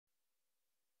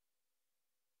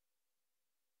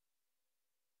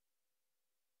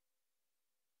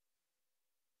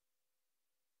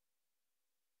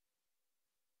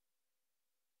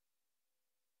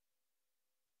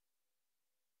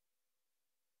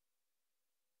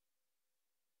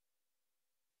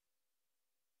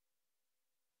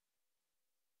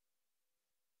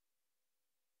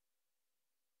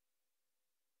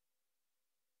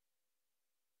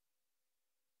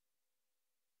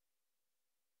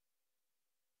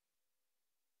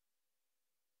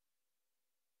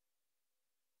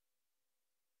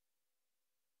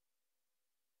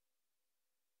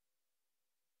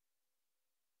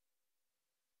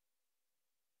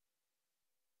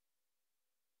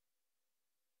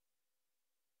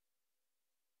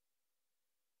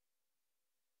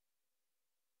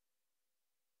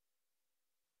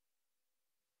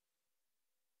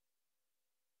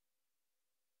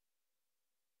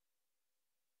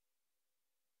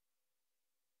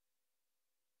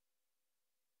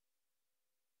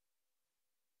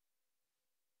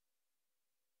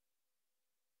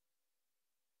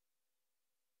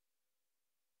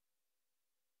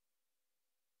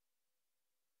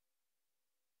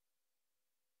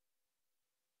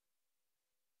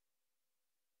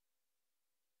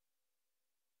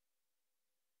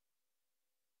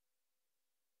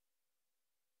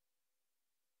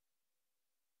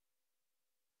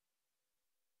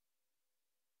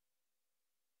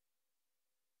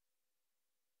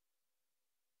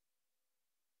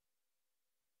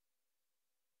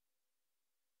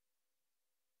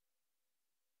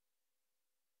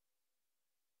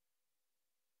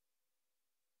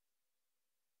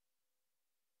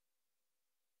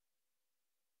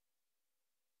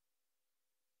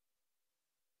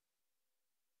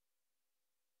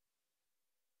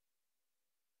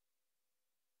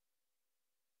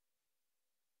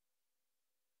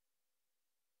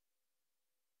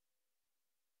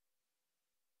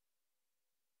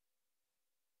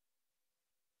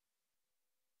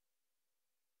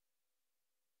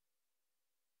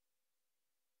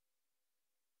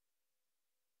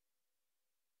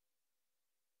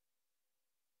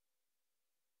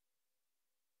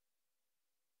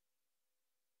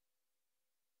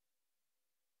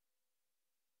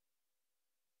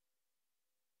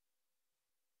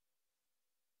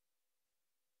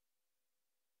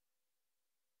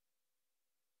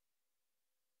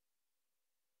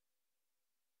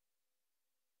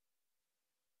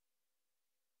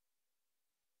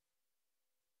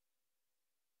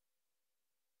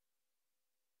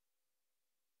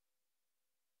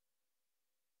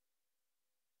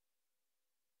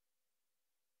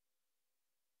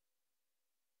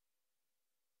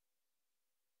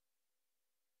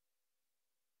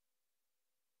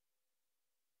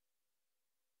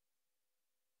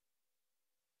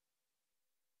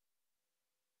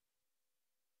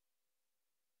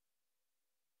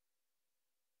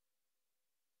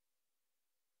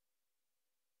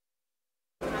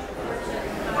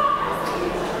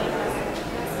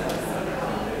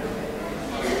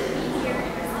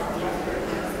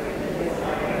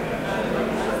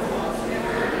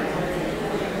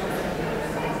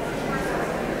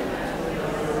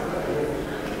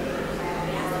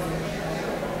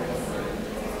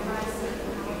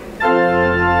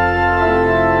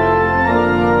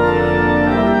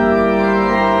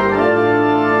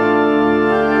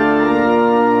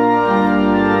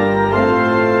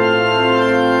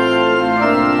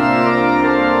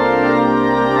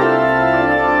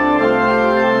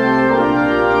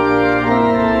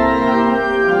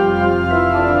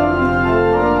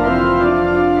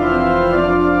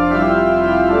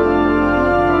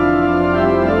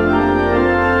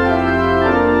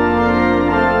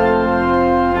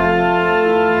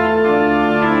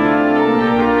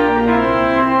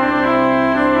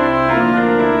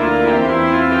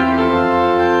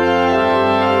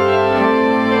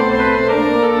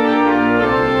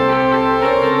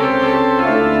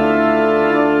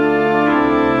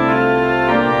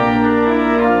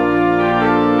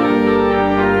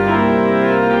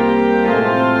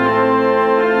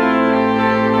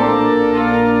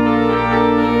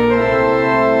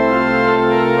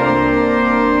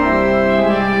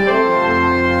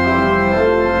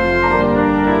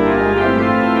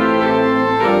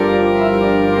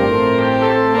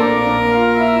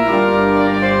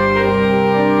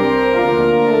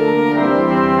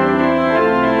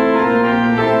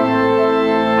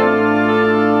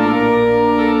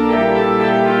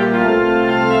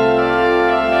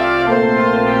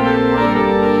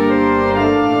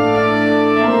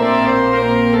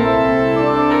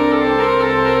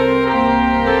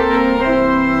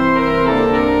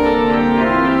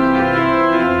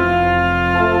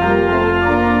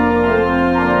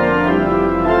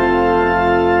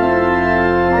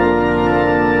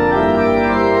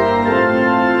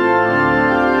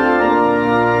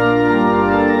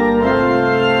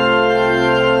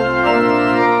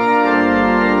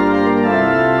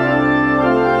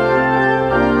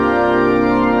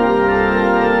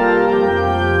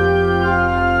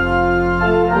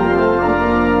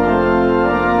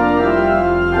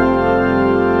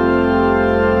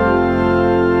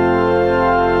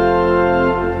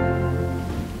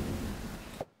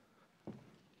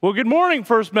Well, good morning,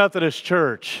 First Methodist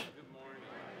Church. Good morning.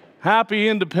 Happy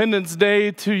Independence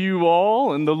Day to you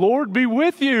all, and the Lord be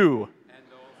with you. And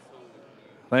also with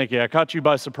you. Thank you. I caught you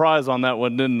by surprise on that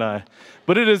one, didn't I?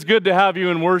 But it is good to have you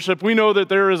in worship. We know that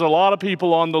there is a lot of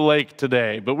people on the lake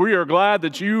today, but we are glad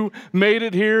that you made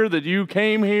it here, that you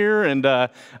came here, and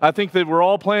I think that we're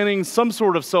all planning some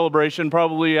sort of celebration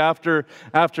probably after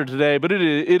today, but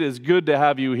it is good to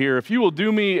have you here. If you will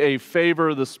do me a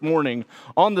favor this morning,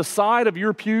 on the side of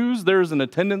your pews, there's an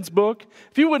attendance book.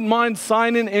 If you wouldn't mind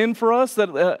signing in for us,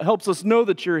 that helps us know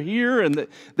that you're here and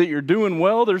that you're doing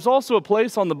well. There's also a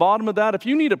place on the bottom of that. If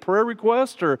you need a prayer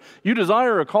request or you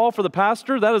desire a call for the pastor,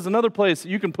 that is another place that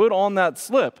you can put on that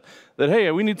slip that,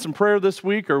 hey, we need some prayer this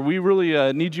week, or we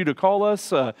really need you to call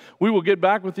us. We will get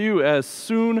back with you as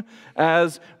soon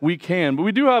as we can. But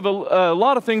we do have a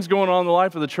lot of things going on in the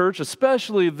life of the church,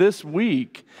 especially this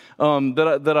week,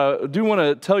 that I do want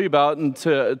to tell you about, and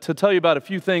to tell you about a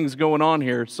few things going on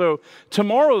here. So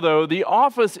tomorrow, though, the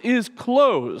office is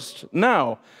closed.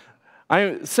 Now,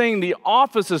 I'm saying the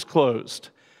office is closed.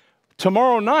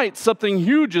 Tomorrow night, something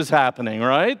huge is happening,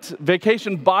 right?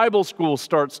 Vacation Bible School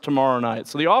starts tomorrow night.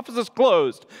 So the office is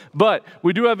closed, but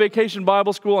we do have Vacation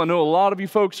Bible School. I know a lot of you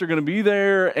folks are going to be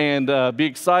there and be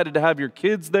excited to have your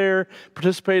kids there,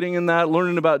 participating in that,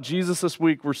 learning about Jesus this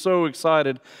week. We're so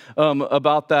excited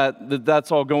about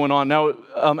that's all going on. Now,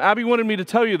 Abby wanted me to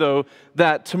tell you, though,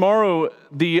 that tomorrow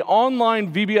the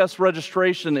online VBS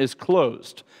registration is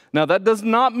closed. Now, that does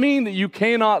not mean that you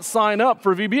cannot sign up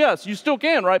for VBS. You still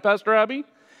can, right, Pastor Abby?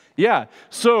 Yeah.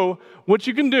 So what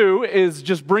you can do is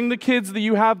just bring the kids that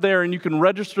you have there, and you can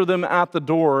register them at the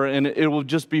door, and it will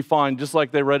just be fine, just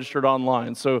like they registered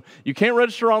online. So you can't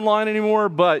register online anymore,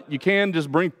 but you can just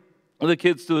bring the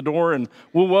kids to the door, and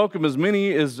we'll welcome as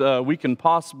many as we can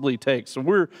possibly take. So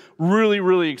we're really,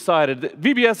 really excited.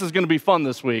 VBS is going to be fun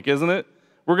this week, isn't it?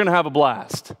 We're going to have a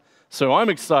blast. So I'm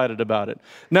excited about it.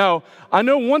 Now, I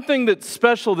know one thing that's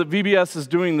special that VBS is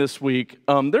doing this week.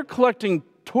 They're collecting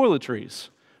toiletries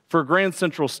for Grand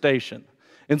Central Station.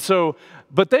 And so,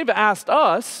 but they've asked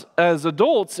us as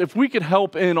adults if we could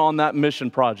help in on that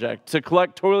mission project to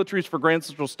collect toiletries for Grand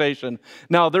Central Station.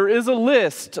 Now, there is a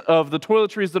list of the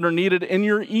toiletries that are needed in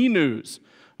your e-news.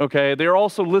 Okay, they're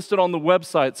also listed on the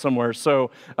website somewhere.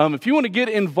 So if you want to get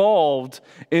involved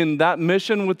in that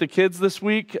mission with the kids this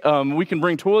week, we can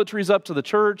bring toiletries up to the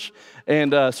church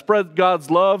and spread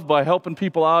God's love by helping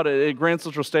people out at Grand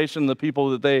Central Station, the people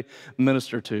that they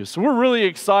minister to. So we're really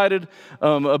excited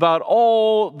about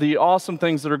all the awesome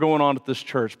things that are going on at this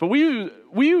church. But will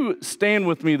you stand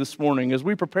with me this morning as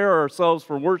we prepare ourselves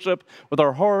for worship with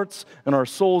our hearts and our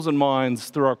souls and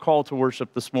minds through our call to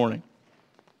worship this morning?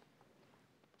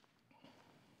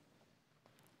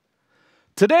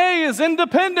 Today is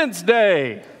Independence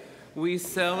Day. We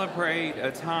celebrate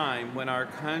a time when our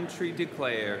country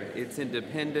declared its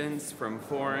independence from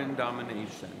foreign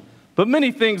domination. But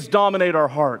many things dominate our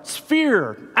hearts: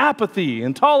 fear, apathy,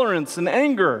 intolerance, and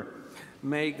anger.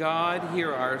 May God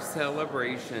hear our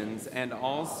celebrations and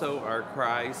also our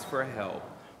cries for help.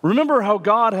 Remember how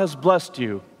God has blessed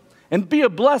you, and be a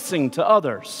blessing to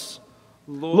others.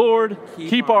 Lord,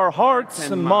 keep our hearts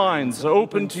and minds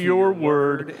open to your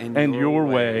word and your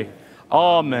way.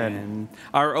 Amen.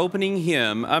 Our opening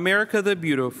hymn, America the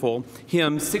Beautiful,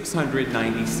 hymn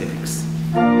 696.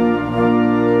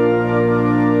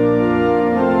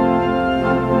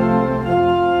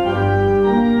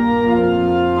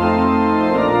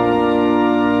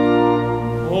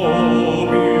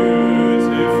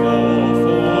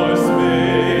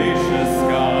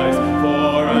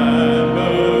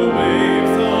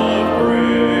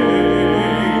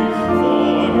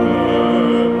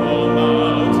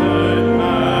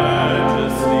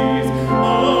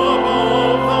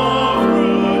 Above the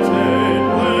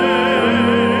fruited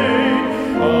way.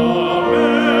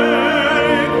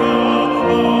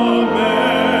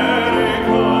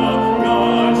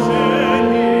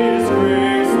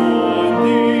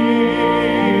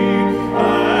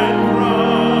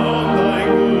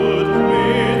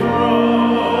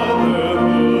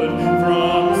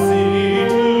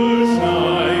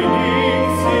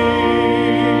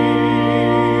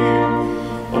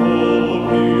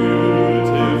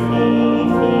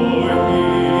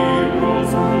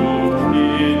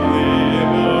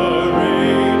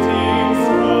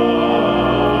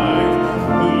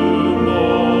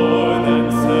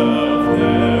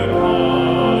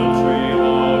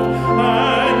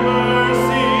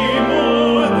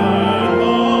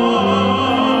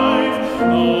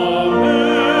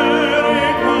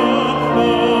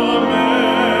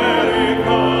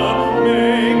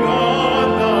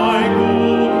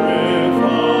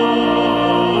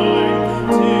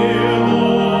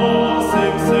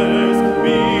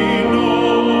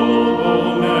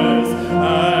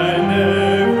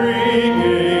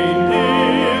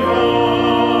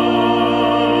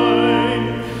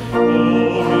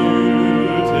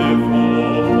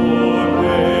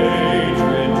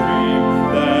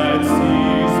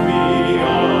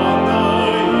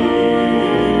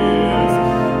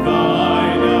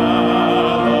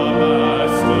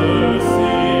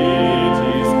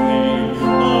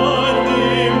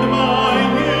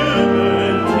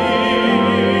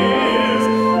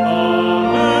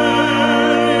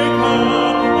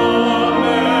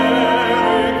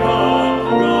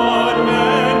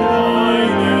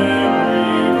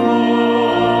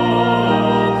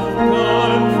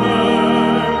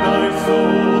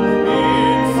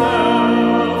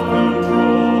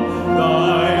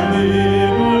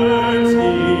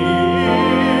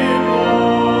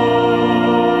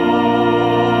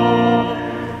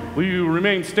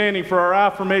 standing for our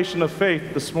affirmation of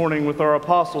faith this morning with our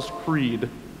Apostles' Creed.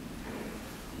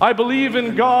 I believe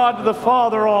in God, the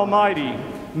Father Almighty,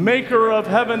 maker of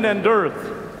heaven and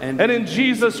earth, and in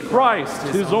Jesus Christ,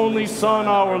 his only Son,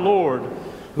 our Lord,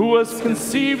 who was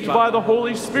conceived by the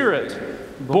Holy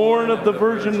Spirit, born of the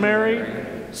Virgin Mary,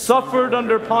 suffered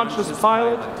under Pontius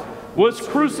Pilate, was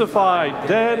crucified,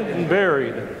 dead, and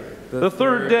buried. The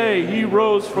third day he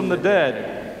rose from the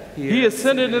dead. He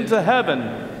ascended into heaven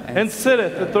and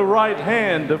sitteth at the right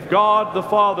hand of God the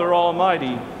Father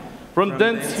Almighty. From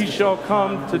thence he shall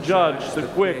come to judge the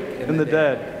quick and the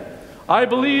dead. I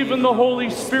believe in the Holy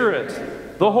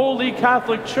Spirit, the holy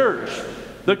Catholic Church,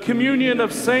 the communion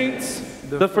of saints,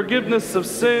 the forgiveness of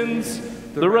sins,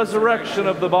 the resurrection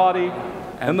of the body,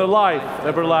 and the life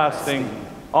everlasting.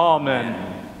 Amen.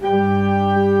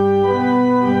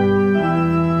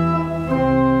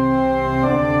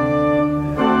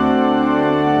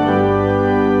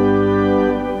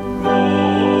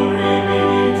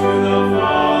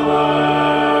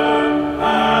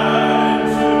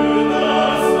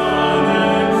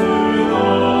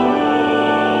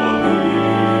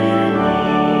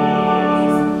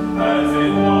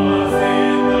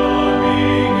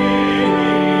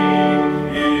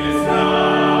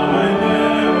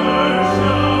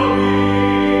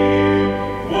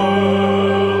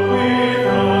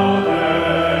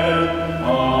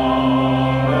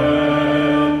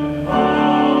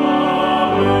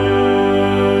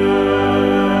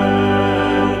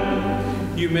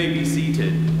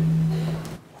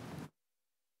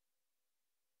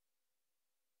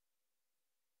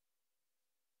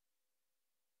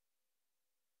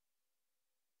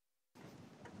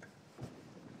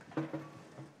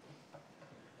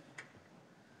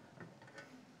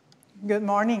 Good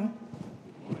morning.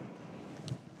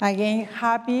 Again,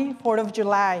 happy 4th of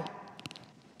July.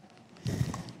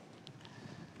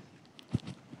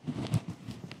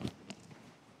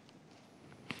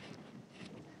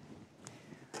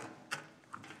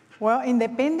 Well,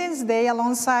 Independence Day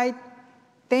alongside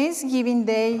Thanksgiving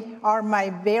Day are my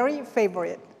very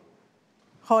favorite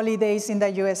holidays in the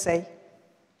USA.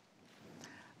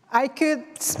 I could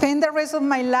spend the rest of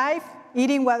my life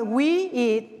eating what we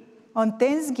eat on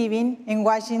Thanksgiving and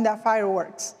watching the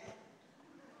fireworks.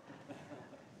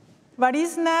 But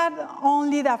it's not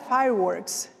only the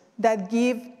fireworks that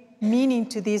give meaning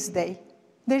to this day.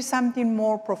 There's something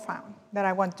more profound that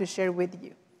I want to share with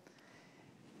you.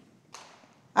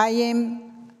 I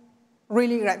am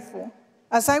really grateful.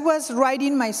 As I was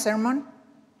writing my sermon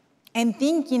and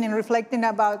thinking and reflecting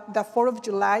about the 4th of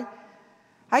July,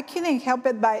 I couldn't help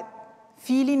it but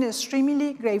feeling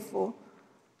extremely grateful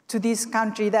to this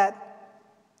country that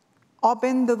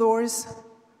opened the doors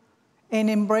and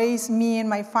embraced me and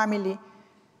my family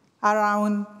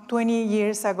around 20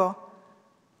 years ago.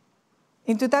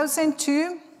 In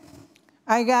 2002,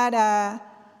 I got a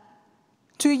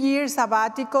 2-year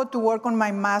sabbatical to work on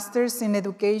my master's in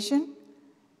education,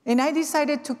 and I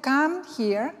decided to come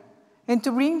here and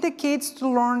to bring the kids to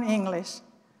learn English.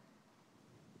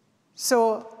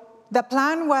 So the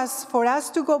plan was for us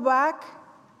to go back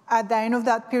at the end of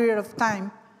that period of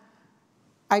time.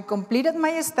 I completed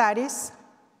my studies,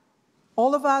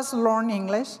 all of us learned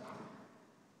English,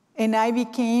 and I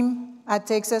became a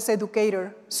Texas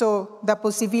educator. So the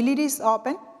possibilities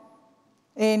open,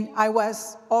 and I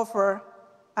was offered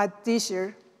a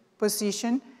teacher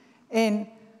position and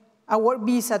a work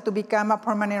visa to become a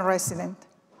permanent resident.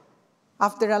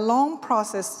 After a long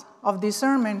process of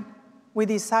discernment, we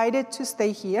decided to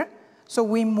stay here, so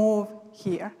we moved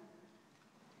here.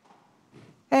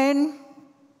 And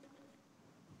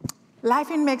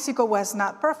life in Mexico was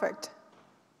not perfect,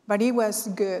 but it was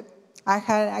good. I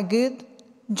had a good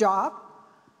job.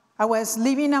 I was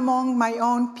living among my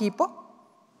own people,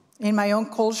 in my own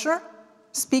culture,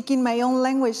 speaking my own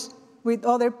language with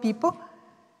other people.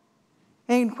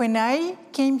 And when I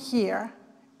came here,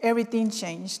 everything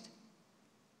changed.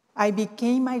 I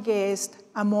became a guest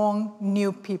among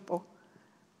new people.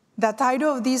 The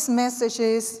title of this message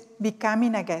is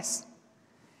Becoming a Guest.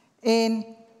 And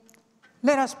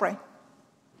let us pray.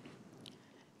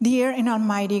 Dear and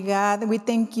Almighty God, we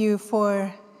thank you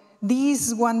for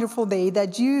this wonderful day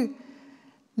that you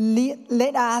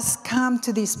let us come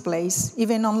to this place,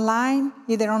 even online,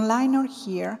 either online or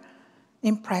here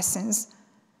in presence.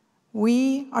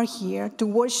 We are here to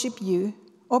worship you.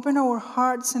 Open our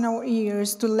hearts and our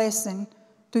ears to listen,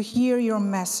 to hear your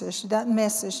message, that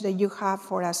message that you have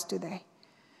for us today.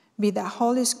 Be the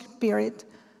Holy Spirit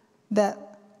that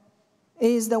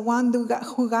is the one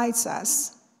who guides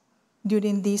us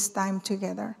during this time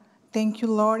together. Thank you,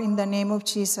 Lord, in the name of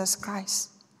Jesus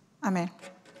Christ. Amen.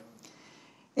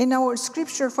 And our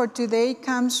scripture for today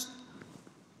comes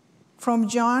from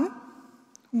John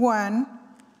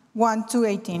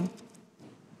 1:1-18.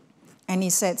 And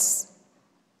it says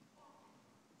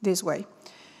this way: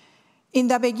 In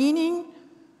the beginning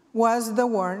was the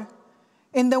Word,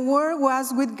 and the Word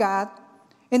was with God,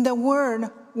 and the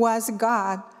Word was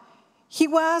God. He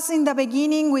was in the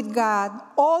beginning with God.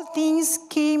 All things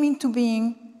came into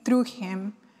being through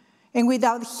him, and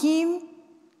without him,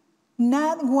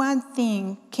 not one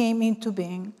thing came into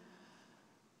being.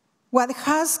 What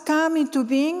has come into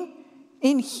being,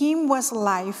 in him was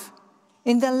life,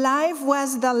 and the life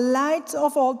was the light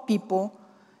of all people.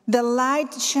 The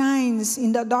light shines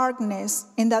in the darkness,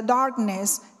 and the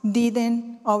darkness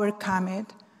didn't overcome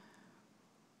it.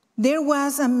 There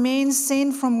was a man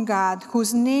sent from God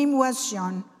whose name was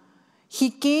John. He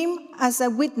came as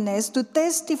a witness to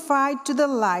testify to the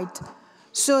light,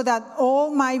 so that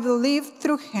all might believe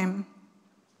through him.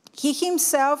 He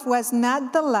himself was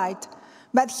not the light,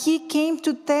 but he came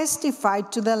to testify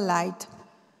to the light.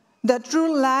 The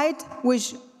true light,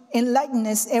 which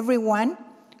enlightens everyone,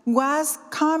 was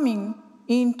coming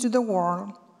into the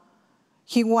world.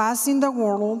 He was in the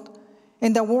world,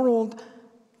 and the world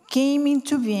came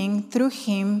into being through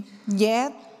him,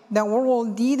 yet the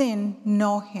world didn't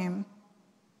know him.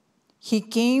 He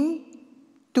came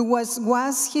to what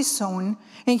was his own,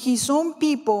 and his own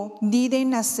people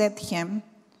didn't accept him.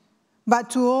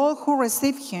 But to all who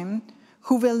received him,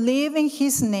 who believe in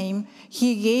his name,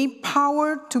 he gave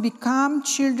power to become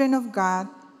children of God,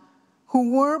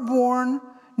 who were born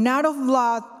not of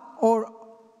blood or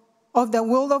of the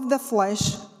will of the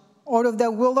flesh or of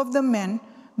the will of the man,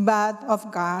 but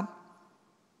of God.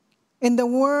 And the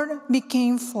Word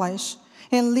became flesh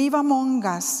and lived among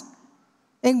us,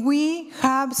 and we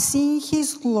have seen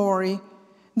his glory,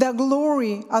 the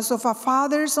glory as of a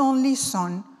Father's only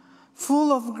Son,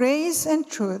 full of grace and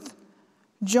truth.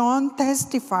 John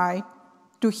testified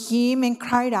to him and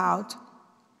cried out,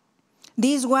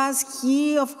 "This was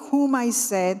he of whom I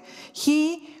said,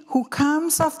 'He who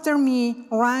comes after me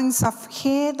ranks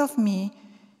ahead of me,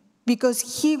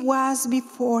 because he was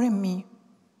before me.'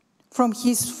 From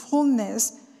his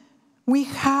fullness we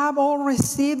have all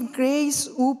received grace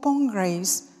upon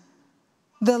grace.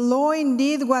 The law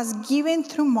indeed was given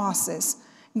through Moses.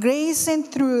 Grace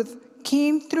and truth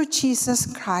came through Jesus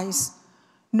Christ.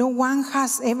 No one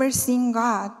has ever seen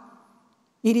God.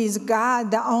 It is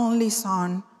God, the only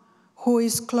Son, who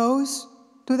is close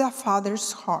to the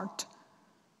Father's heart,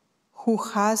 who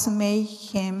has made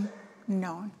him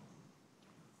known."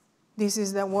 This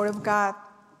is the word of God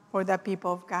for the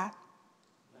people of God.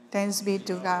 Thanks be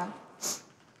to God.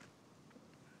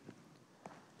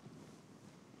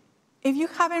 If you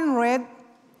haven't read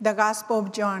the Gospel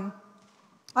of John,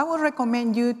 I would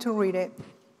recommend you to read it.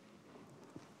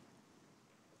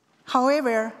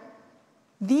 However,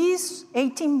 these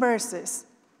 18 verses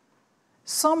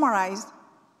summarize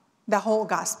the whole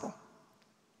gospel.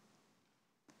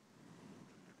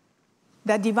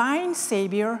 The divine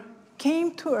Savior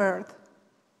came to earth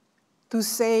to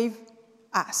save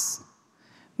us.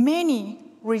 Many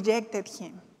rejected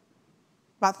him,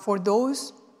 but for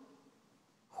those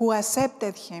who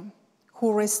accepted him,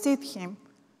 who received him,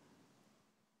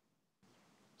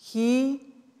 he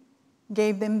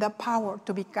gave them the power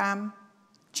to become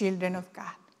children of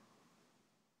God.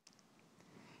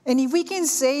 And if we can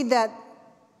say that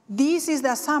this is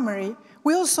the summary,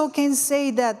 we also can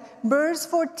say that verse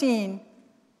 14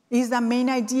 is the main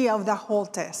idea of the whole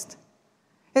text,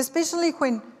 especially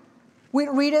when we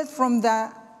read it from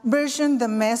the version, The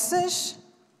Message,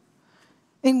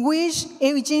 in which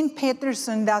Eugene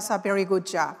Peterson does a very good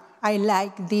job. I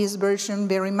like this version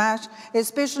very much,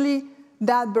 especially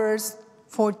that verse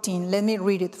 14. Let me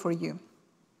read it for you.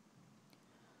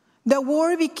 "The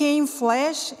Word became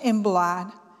flesh and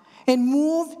blood and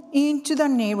moved into the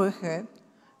neighborhood.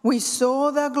 We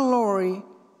saw the glory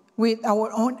with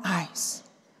our own eyes,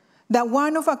 the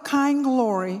one-of-a-kind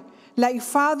glory, like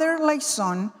Father, like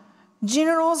Son,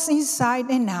 generous inside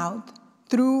and out,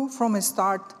 through from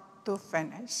start to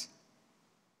finish."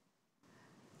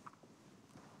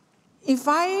 If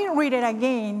I read it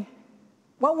again,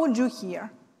 what would you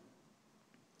hear?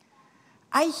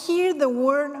 I hear the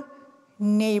word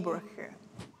neighborhood.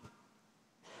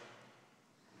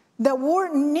 The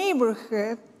word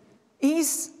neighborhood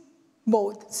is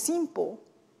both simple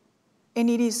and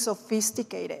it is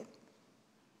sophisticated,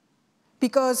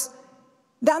 because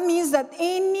that means that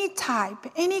any type,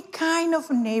 any kind of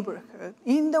neighborhood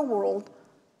in the world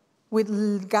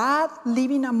with God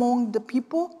living among the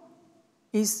people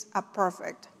is a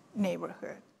perfect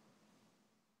neighborhood.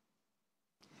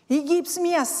 He gives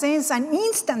me a sense, an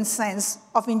instant sense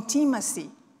of intimacy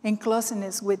and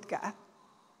closeness with God.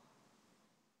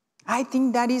 I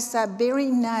think that is a very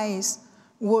nice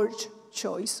word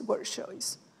choice.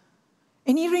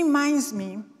 And it reminds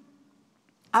me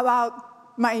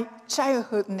about my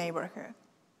childhood neighborhood.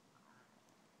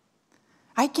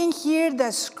 I can hear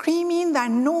the screaming, the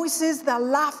noises, the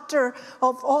laughter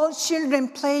of all children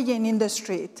playing in the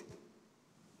street.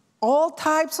 All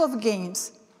types of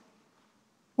games.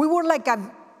 We were like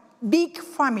a big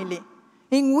family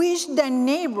in which the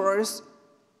neighbors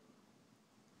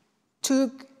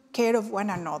took care of one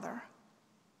another,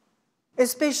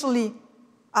 especially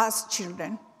us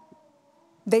children.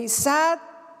 They sat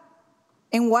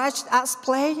and watched us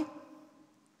play.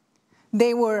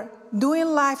 They were doing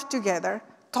life together,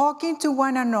 talking to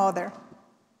one another.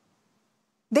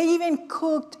 They even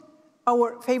cooked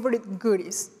our favorite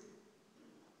goodies.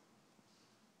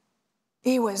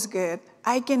 It was good.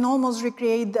 I can almost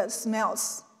recreate the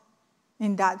smells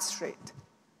in that street.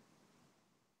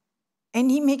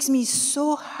 And it makes me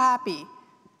so happy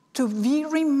to be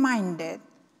reminded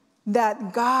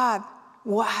that God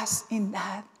was in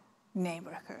that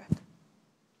neighborhood.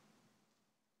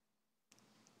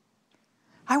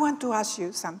 I want to ask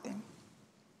you something.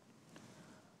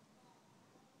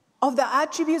 Of the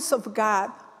attributes of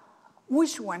God,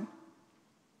 which one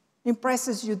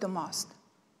impresses you the most?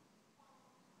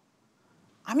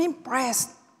 I'm impressed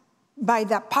by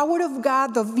the power of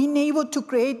God of being able to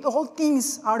create all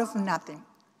things out of nothing.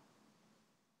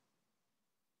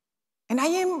 And I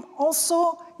am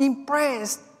also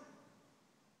impressed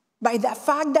by the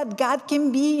fact that God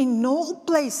can be in all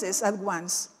places at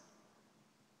once.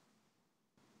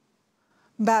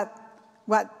 But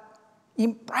what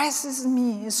impresses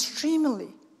me extremely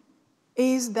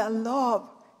is the love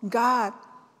God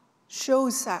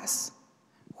shows us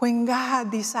when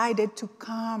God decided to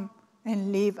come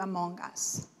and live among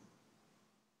us.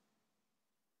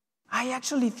 I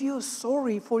actually feel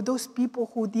sorry for those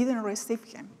people who didn't receive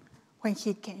him when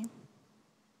he came.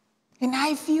 And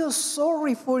I feel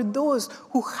sorry for those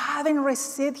who haven't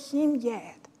received him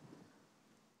yet.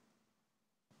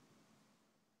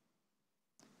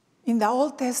 In the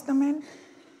Old Testament,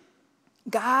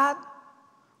 God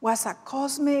was a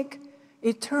cosmic,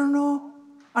 eternal,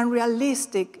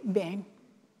 unrealistic being.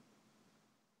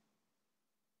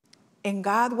 And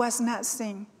God was not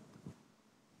seen.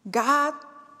 God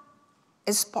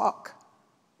spoke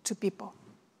to people.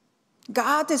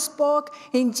 God spoke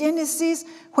in Genesis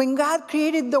when God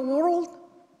created the world.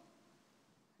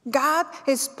 God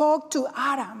spoke to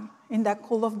Adam in the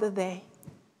cool of the day.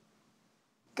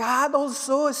 God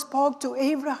also spoke to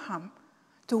Abraham,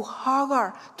 to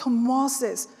Hagar, to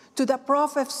Moses, to the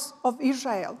prophets of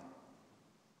Israel.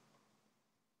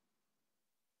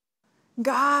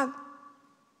 God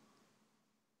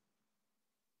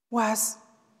was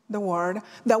the Word.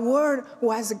 The Word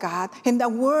was God, and the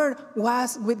Word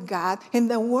was with God,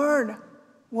 and the Word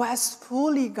was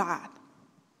fully God.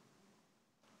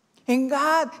 And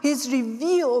God is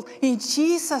revealed in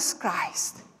Jesus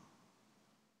Christ.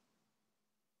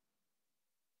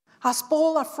 As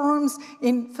Paul affirms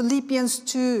in Philippians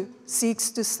 2,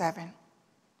 6-7,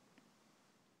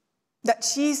 that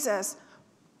Jesus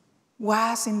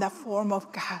was in the form of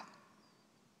God,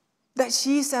 that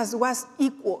Jesus was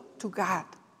equal to God,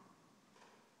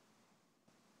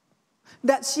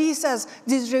 that Jesus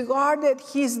disregarded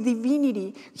his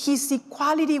divinity, his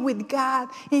equality with God,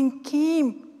 and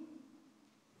came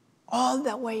all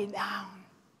the way down.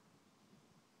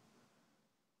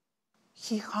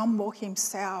 He humbled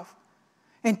himself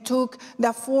and took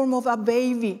the form of a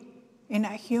baby and a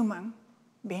human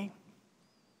being.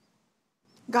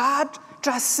 God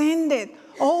transcended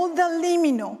all the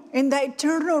liminal and the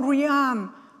eternal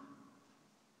realm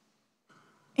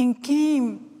and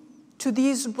came to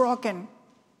this broken,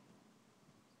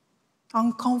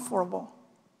 uncomfortable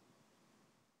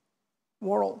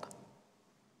world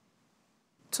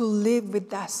to live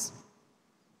with us,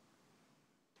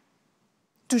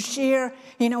 to share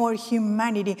in our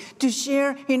humanity, to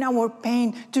share in our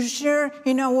pain, to share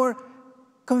in our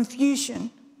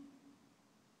confusion,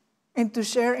 and to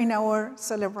share in our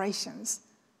celebrations.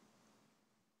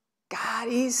 God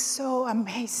is so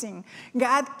amazing.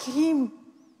 God came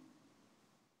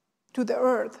to the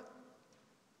earth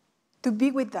to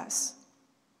be with us.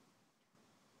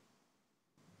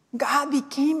 God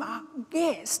became a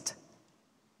guest.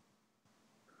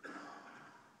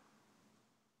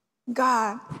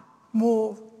 God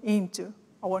moved into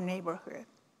our neighborhood.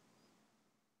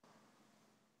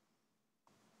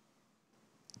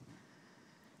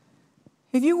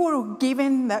 If you were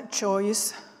given that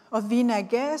choice of being a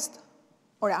guest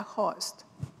or a host?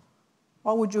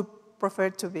 What would you prefer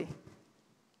to be?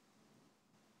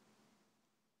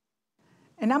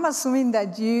 And I'm assuming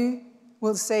that you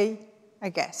will say a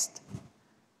guest,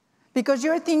 because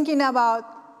you're thinking about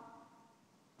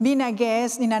being a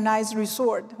guest in a nice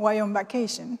resort while on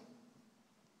vacation.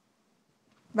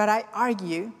 But I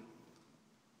argue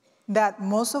that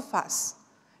most of us,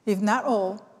 if not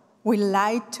all, we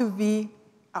like to be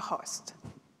a host.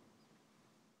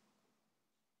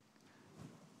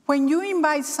 When you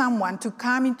invite someone to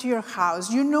come into your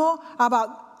house, you know about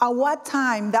at what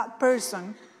time that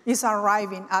person is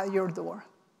arriving at your door.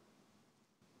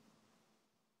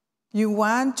 You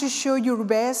want to show your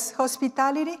best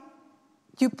hospitality?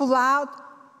 You pull out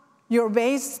your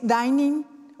best dining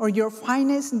or your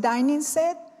finest dining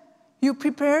set. You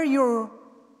prepare your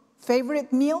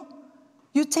favorite meal.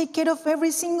 You take care of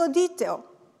every single detail.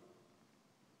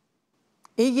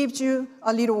 It gives you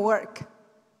a little work,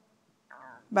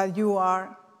 but you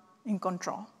are in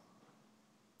control.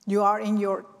 You are in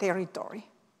your territory.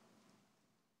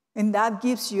 And that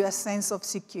gives you a sense of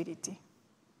security.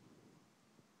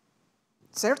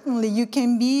 Certainly, you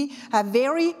can be a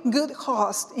very good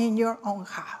host in your own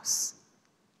house.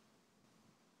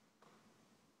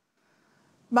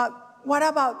 But what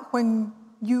about when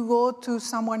you go to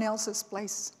someone else's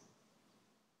place?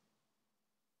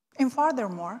 And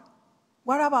furthermore,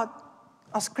 what about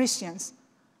as Christians?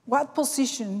 What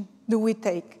position do we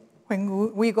take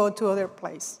when we go to other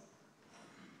place?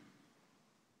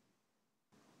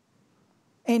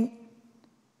 And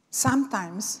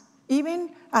sometimes, even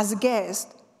as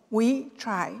guests, we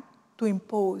try to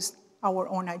impose our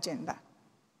own agenda.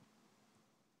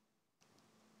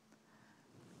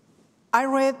 I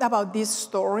read about this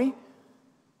story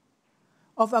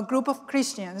of a group of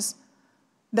Christians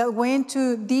that went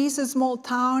to this small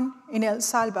town in El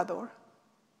Salvador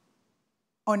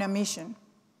on a mission.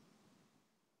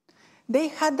 They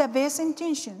had the best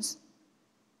intentions.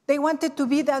 They wanted to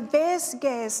be the best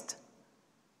guest.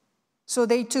 So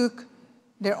they took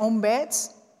their own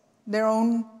beds, their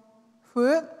own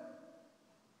food,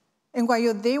 and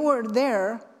while they were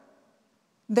there,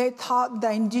 they taught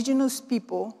the indigenous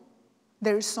people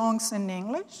their songs in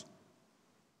English.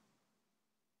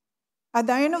 At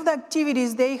the end of the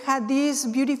activities, they had this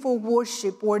beautiful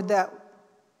worship where the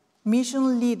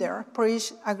mission leader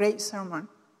preached a great sermon.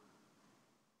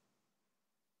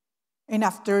 And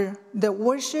after the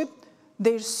worship,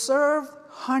 they served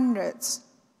hundreds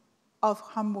of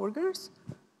hamburgers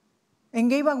and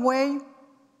gave away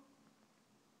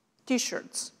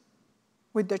T-shirts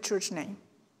with the church name.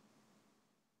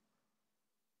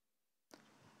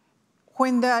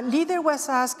 When the leader was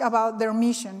asked about their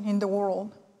mission in the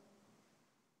world,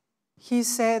 he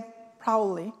said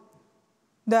proudly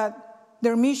that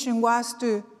their mission was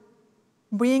to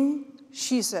bring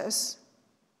Jesus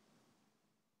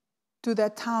to the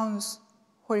towns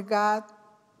where God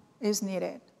is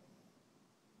needed.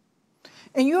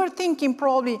 And you're thinking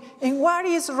probably, and what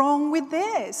is wrong with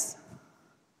this?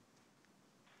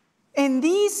 And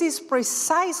this is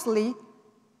precisely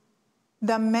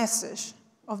the message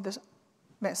of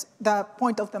the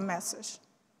point of the message.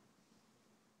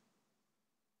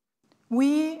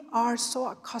 We are so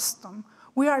accustomed,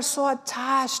 we are so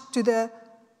attached to the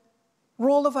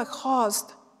role of a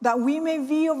host that we may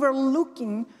be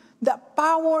overlooking the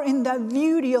power and the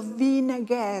beauty of being a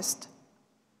guest.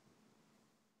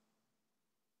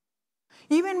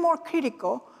 Even more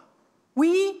critical,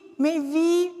 we may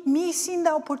be missing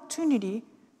the opportunity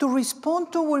to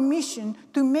respond to our mission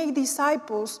to make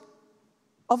disciples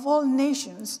of all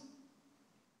nations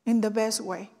in the best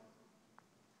way.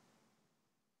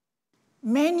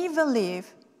 Many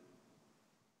believe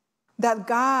that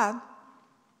God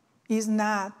is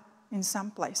not in some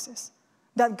places,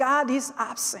 that God is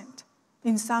absent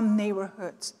in some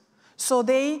neighborhoods. So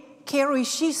they carry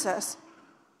Jesus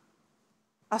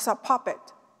as a puppet,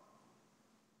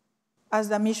 as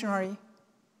the missionary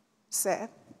said.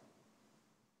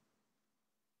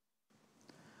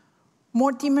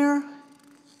 Mortimer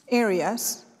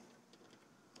Arias,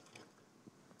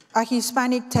 a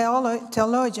Hispanic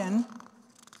theologian,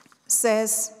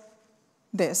 says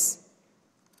this: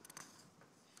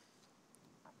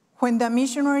 when the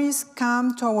missionaries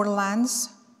come to our lands,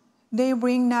 they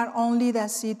bring not only the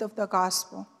seed of the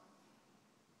gospel,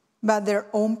 but their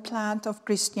own plant of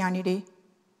Christianity,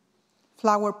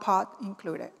 flower pot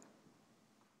included.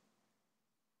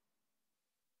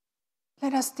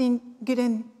 Let us think,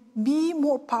 couldn't be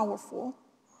more powerful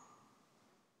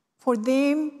for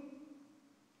them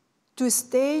to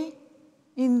stay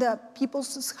in the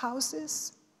people's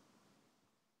houses,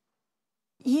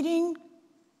 eating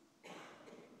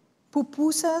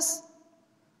pupusas,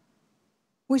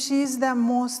 which is the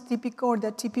most typical or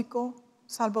the typical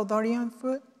Salvadorian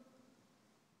food.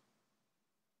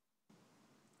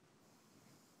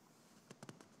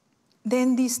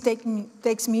 Then this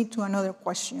takes me to another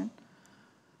question.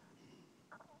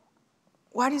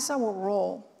 What is our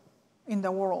role in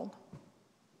the world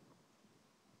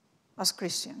as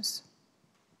Christians?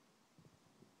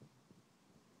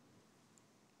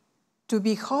 To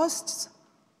be hosts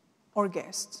or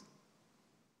guests?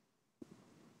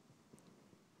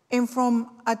 And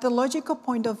from a theological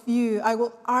point of view, I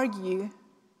will argue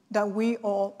that we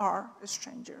all are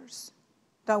strangers,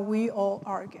 that we all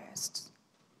are guests.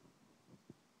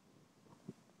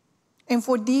 And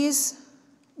for this,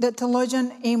 the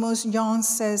theologian Amos Young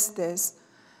says this,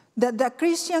 that the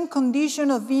Christian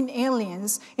condition of being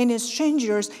aliens and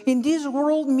strangers in this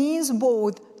world means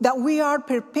both that we are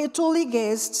perpetually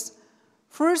guests,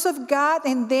 first of God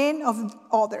and then of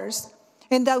others,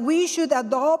 and that we should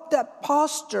adopt the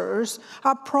postures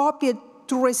appropriate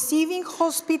to receiving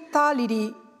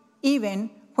hospitality even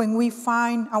when we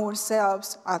find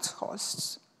ourselves as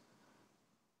hosts.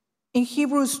 In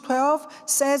Hebrews 12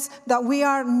 says that we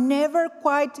are never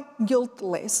quite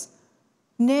guiltless,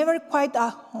 never quite at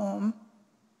home,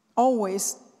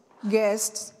 always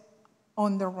guests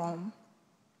on the roam.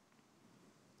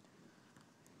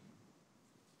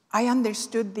 I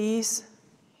understood this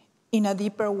in a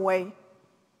deeper way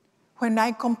when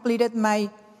I completed my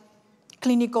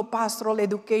clinical pastoral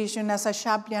education as a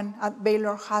chaplain at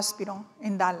Baylor Hospital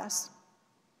in Dallas.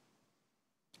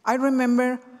 I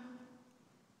remember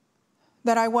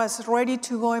that I was ready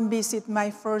to go and visit my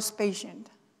first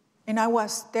patient, and I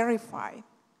was terrified,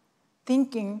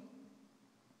 thinking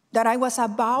that I was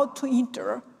about to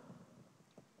enter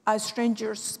a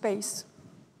stranger's space.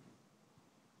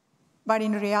 But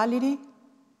in reality,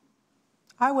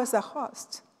 I was a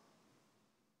host.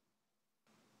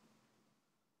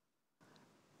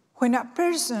 When a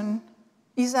person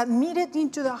is admitted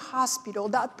into the hospital,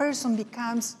 that person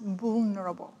becomes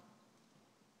vulnerable.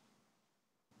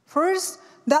 First,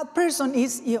 that person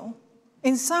is ill,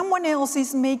 and someone else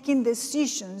is making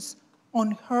decisions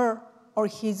on her or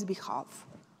his behalf.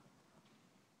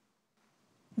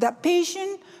 The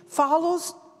patient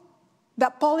follows the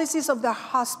policies of the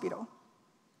hospital,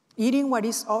 eating what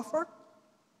is offered,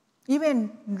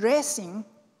 even dressing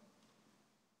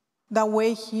the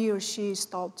way he or she is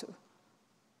told to.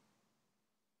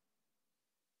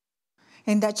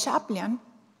 And the chaplain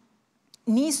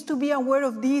needs to be aware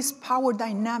of these power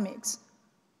dynamics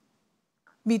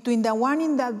between the one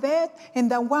in the bed and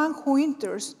the one who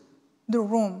enters the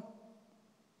room,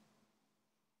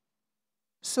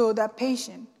 so the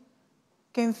patient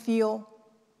can feel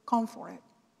comforted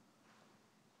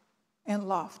and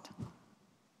loved.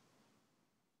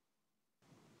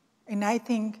 And I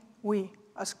think we,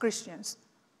 as Christians,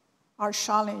 are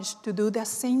challenged to do the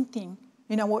same thing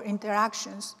in our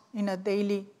interactions in a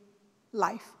daily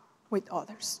life with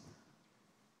others.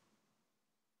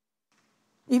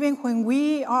 Even when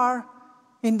we are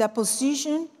in the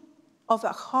position of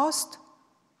a host,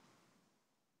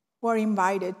 we're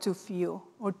invited to feel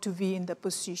or to be in the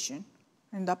position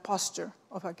and the posture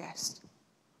of a guest.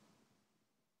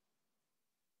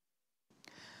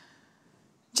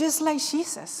 Just like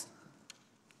Jesus.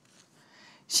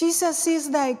 Jesus is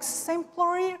the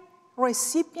exemplary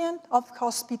recipient of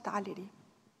hospitality.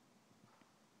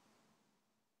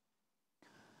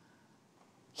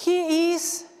 He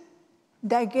is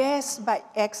the guest by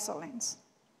excellence.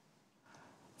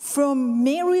 From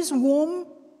Mary's womb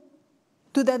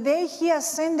to the day he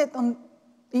ascended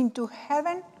into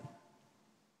heaven,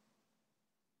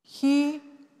 he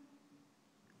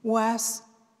was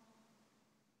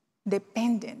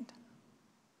dependent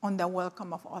on the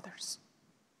welcome of others.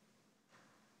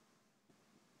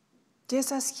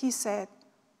 Just as he said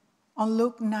on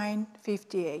Luke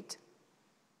 9:58,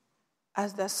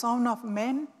 as the Son of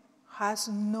Man has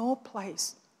no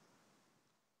place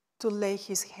to lay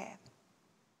his head.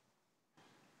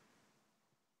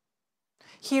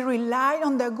 He relied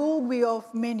on the goodwill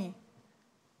of many,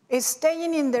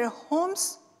 staying in their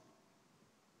homes,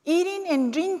 eating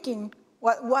and drinking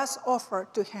what was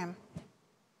offered to him.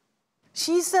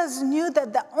 Jesus knew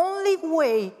that the only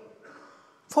way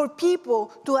for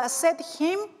people to accept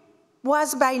him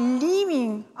was by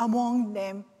living among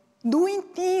them, doing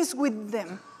things with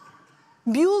them,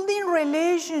 building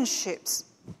relationships,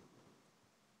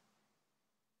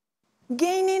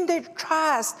 gaining their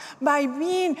trust by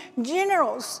being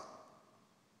generous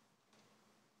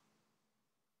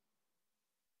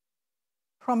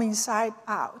from inside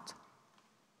out.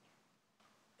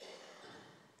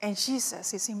 And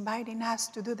Jesus is inviting us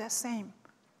to do the same.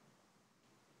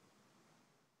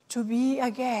 To be a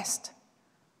guest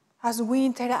as we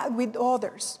interact with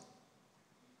others.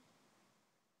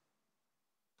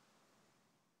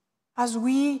 As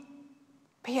we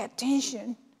pay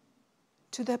attention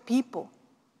to the people.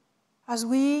 As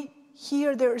we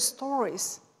hear their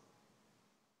stories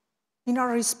in a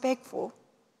respectful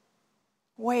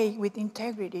way with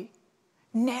integrity.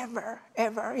 Never,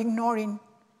 ever ignoring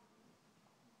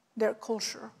their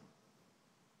culture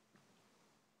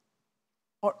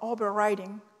or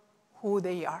overriding who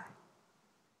they are.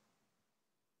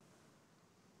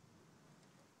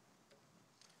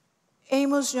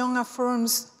 Amos Yong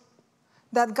affirms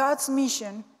that God's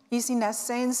mission is, in a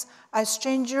sense, a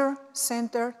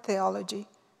stranger-centered theology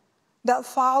that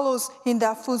follows in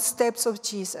the footsteps of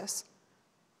Jesus.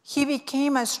 He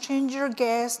became a stranger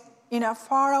guest in a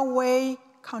faraway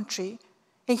country,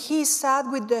 and he sat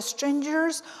with the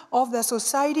strangers of the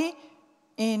society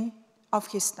and of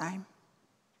his time.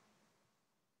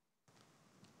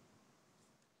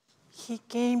 He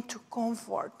came to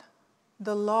comfort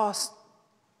the lost,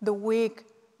 the weak,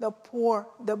 the poor,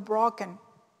 the broken.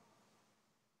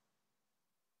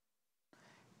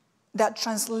 That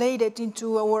translated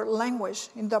into our language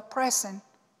in the present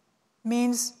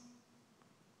means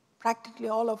practically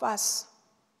all of us.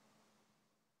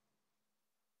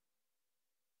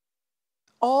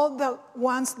 All the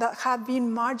ones that have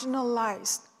been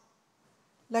marginalized,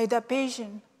 like the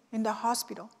patient in the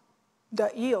hospital,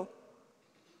 the ill,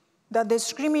 the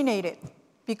discriminated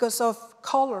because of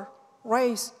color,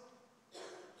 race,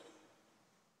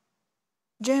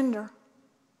 gender.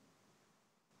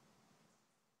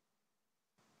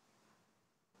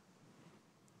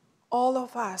 All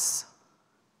of us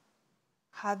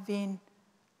have been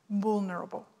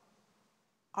vulnerable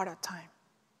at a time.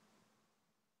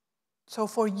 So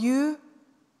for you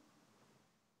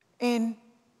and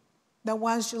the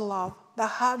ones you love that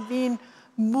have been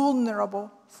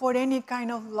vulnerable for any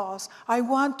kind of loss, I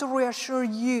want to reassure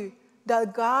you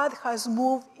that God has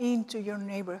moved into your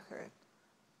neighborhood,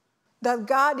 that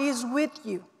God is with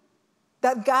you,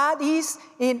 that God is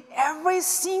in every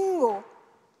single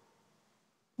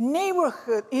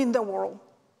neighborhood in the world.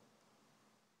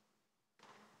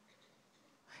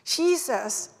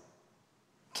 Jesus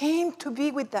came to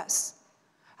be with us.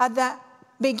 At the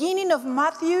beginning of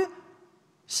Matthew,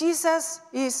 Jesus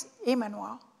is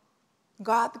Emmanuel,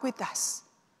 God with us.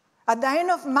 At the end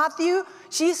of Matthew,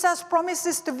 Jesus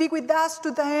promises to be with us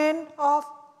to the end of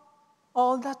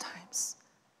all the times.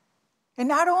 And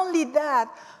not only that,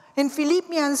 in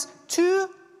Philippians 2,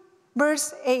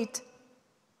 verse 8,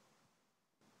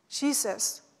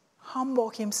 Jesus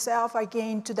humbled himself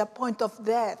again to the point of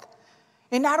death.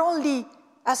 And not only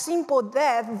a simple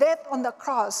death, death on the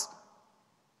cross,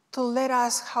 to let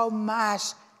us how much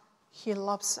he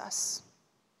loves us.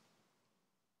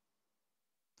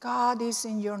 God is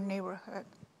in your neighborhood.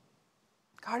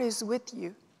 God is with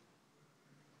you.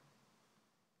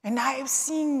 And I have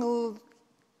seen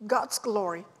God's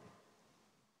glory.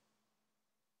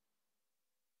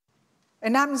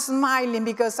 And I'm smiling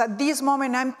because at this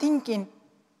moment I'm thinking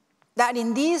that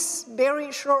in this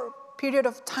very short period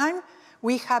of time,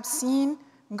 we have seen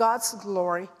God's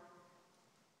glory.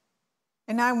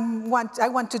 And I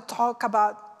want to talk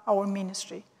about our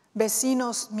ministry,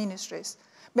 Vecinos Ministries.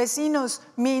 Vecinos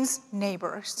means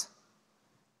neighbors.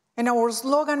 And our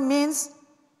slogan means,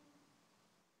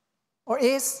 or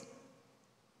is,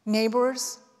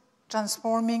 neighbors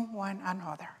transforming one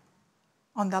another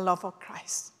on the love of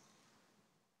Christ.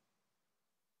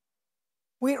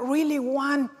 We really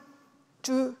want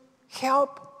to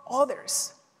help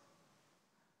others.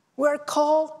 We're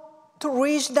called to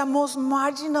reach the most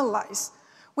marginalized.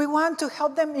 We want to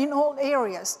help them in all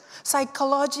areas,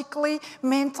 psychologically,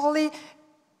 mentally,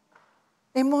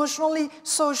 emotionally,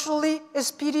 socially,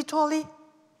 spiritually,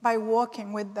 by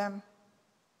walking with them.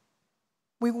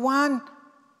 We want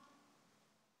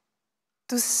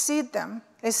to see them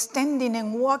standing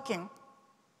and walking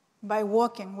by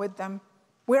walking with them.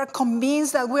 We are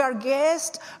convinced that we are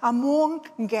guests among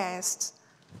guests.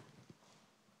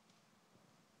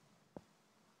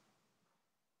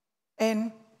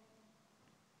 And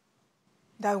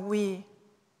that we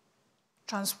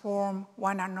transform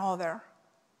one another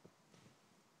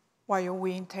while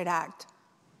we interact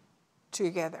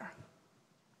together.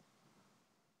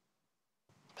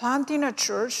 Planting a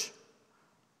church,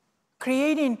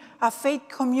 creating a faith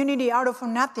community out of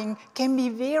nothing can be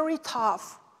very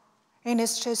tough and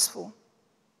stressful.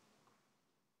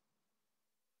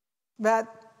 But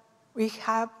we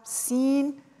have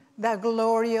seen the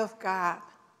glory of God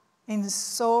in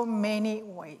so many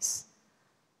ways.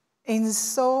 in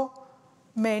so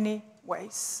many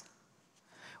ways.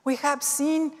 We have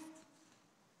seen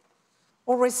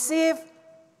or received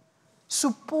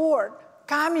support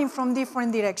coming from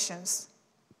different directions.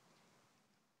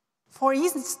 For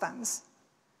instance,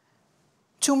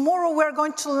 tomorrow we're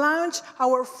going to launch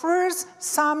our first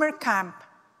summer camp.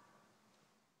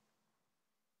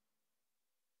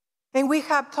 And we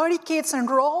have 30 kids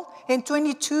enrolled and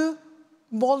 22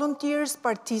 volunteers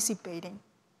participating.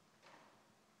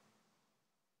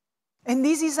 And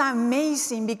this is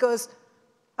amazing because,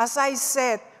 as I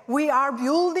said, we are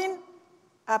building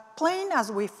a plane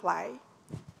as we fly.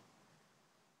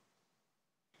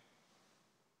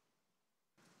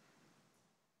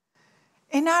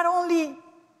 And not only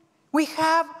we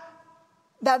have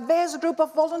the best group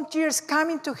of volunteers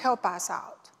coming to help us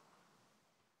out,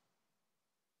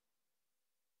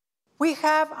 we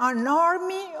have an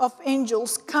army of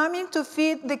angels coming to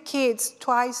feed the kids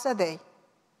twice a day.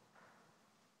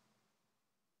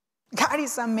 God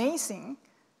is amazing.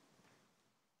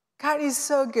 God is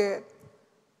so good.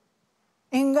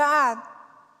 And God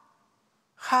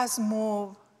has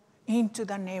moved into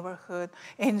the neighborhood,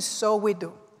 and so we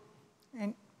do.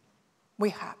 And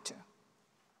we have to.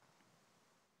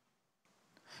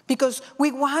 Because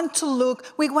we want to look,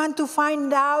 we want to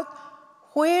find out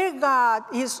where God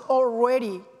is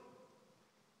already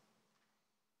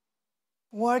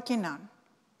working on,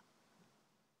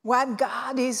 what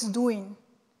God is doing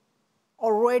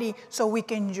already, so we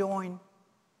can join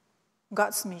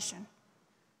God's mission.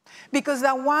 Because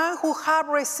the one who have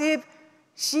received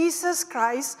Jesus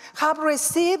Christ have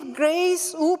received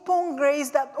grace upon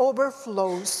grace that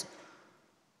overflows.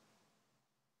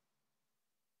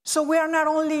 So we are not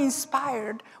only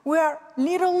inspired, we are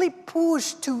literally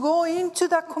pushed to go into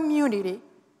the community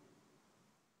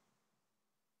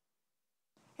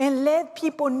and let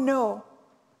people know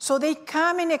so they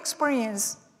come and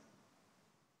experience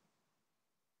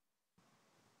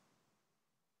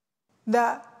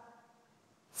the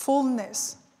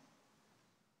fullness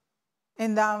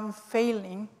and the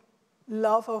unfailing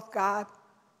love of God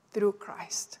through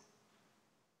Christ.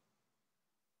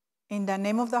 In the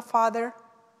name of the Father,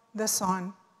 the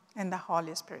Son, and the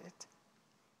Holy Spirit.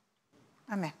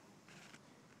 Amen.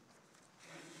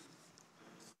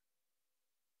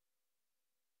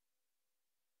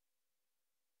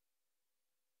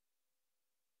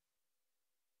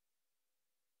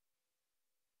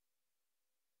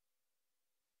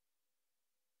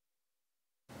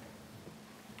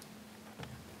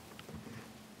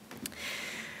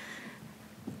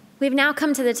 We've now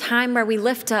come to the time where we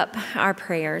lift up our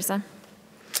prayers.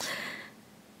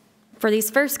 For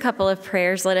these first couple of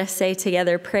prayers, let us say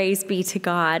together, praise be to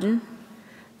God.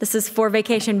 This is for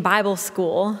Vacation Bible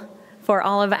School, for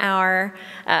all of our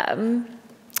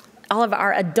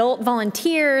adult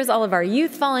volunteers, all of our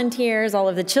youth volunteers, all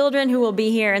of the children who will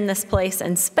be here in this place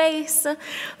and space,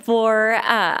 for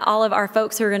all of our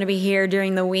folks who are going to be here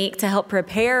during the week to help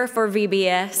prepare for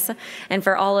VBS, and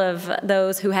for all of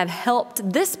those who have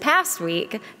helped this past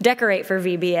week decorate for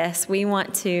VBS. We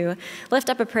want to lift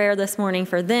up a prayer this morning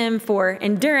for them, for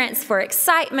endurance, for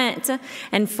excitement,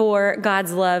 and for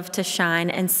God's love to shine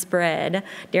and spread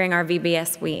during our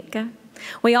VBS week.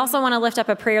 We also want to lift up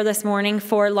a prayer this morning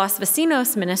for Los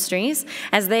Vecinos Ministries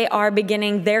as they are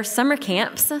beginning their summer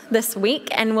camps this week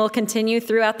and will continue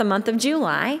throughout the month of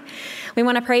July. We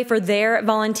want to pray for their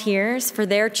volunteers, for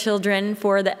their children,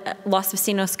 for the Los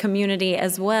Vecinos community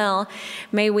as well.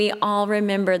 May we all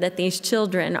remember that these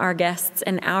children are guests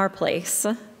in our place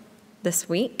this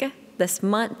week, this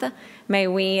month. May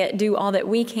we do all that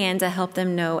we can to help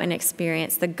them know and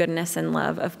experience the goodness and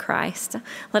love of Christ.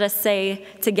 Let us say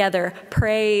together,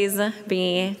 praise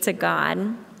be to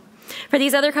God. For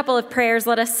these other couple of prayers,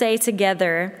 let us say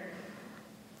together,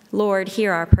 Lord,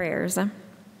 hear our prayers.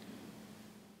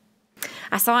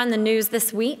 I saw in the news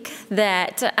this week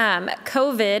that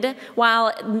COVID,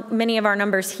 while many of our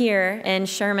numbers here in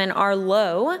Sherman are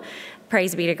low,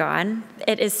 praise be to God,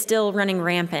 it is still running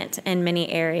rampant in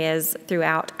many areas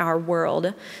throughout our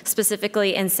world,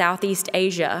 specifically in Southeast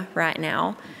Asia right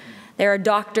now. There are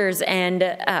doctors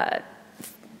and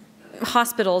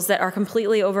hospitals that are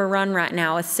completely overrun right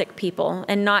now with sick people,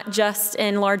 and not just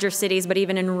in larger cities, but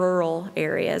even in rural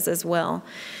areas as well.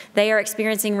 They are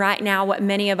experiencing right now what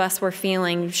many of us were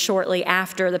feeling shortly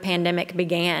after the pandemic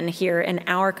began here in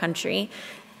our country.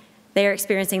 They are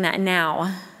experiencing that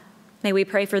now. May we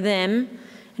pray for them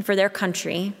and for their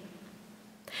country.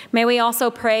 May we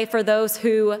also pray for those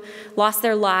who lost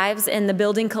their lives in the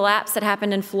building collapse that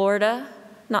happened in Florida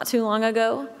not too long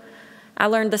ago. I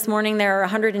learned this morning there are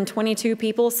 122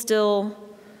 people still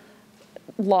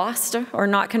lost or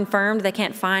not confirmed. They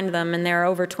can't find them, and there are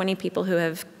over 20 people who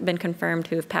have been confirmed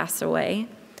who have passed away.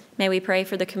 May we pray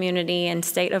for the community and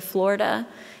state of Florida.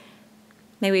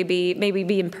 May we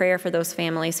be in prayer for those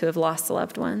families who have lost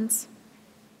loved ones.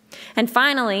 And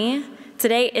finally,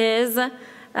 today is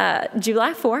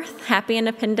July 4th. Happy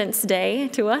Independence Day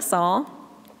to us all.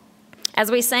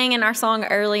 As we sang in our song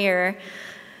earlier,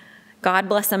 God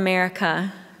bless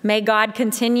America. May God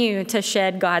continue to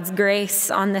shed God's grace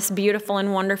on this beautiful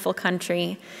and wonderful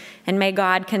country. And may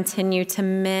God continue to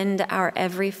mend our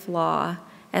every flaw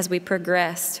as we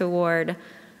progress toward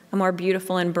a more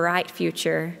beautiful and bright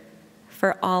future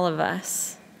for all of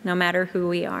us, no matter who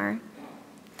we are.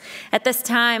 At this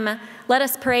time, let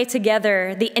us pray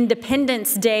together the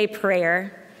Independence Day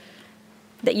prayer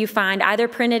that you find either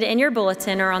printed in your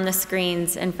bulletin or on the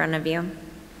screens in front of you.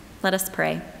 Let us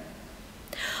pray.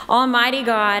 Almighty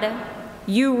God,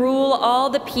 you rule all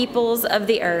the peoples of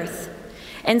the earth.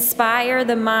 Inspire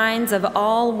the minds of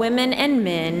all women and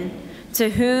men to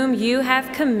whom you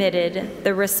have committed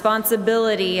the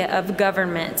responsibility of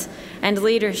government and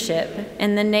leadership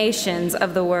in the nations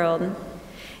of the world.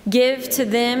 Give to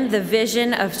them the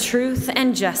vision of truth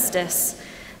and justice,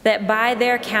 that by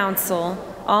their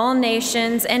counsel all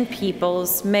nations and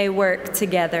peoples may work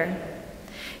together.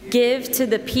 Give to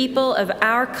the people of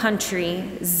our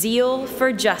country zeal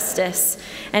for justice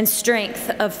and strength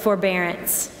of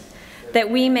forbearance, that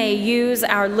we may use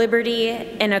our liberty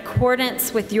in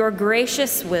accordance with your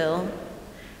gracious will.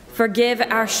 Forgive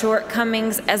our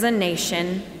shortcomings as a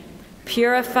nation.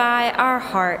 Purify our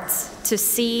hearts to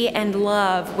see and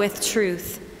love with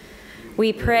truth.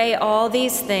 We pray all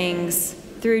these things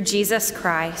through Jesus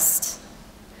Christ.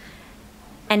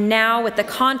 And now, with the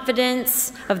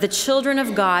confidence of the children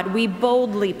of God, we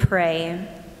boldly pray.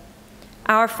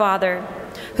 Our Father,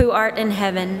 who art in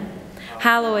heaven,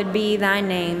 hallowed be thy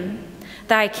name.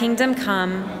 Thy kingdom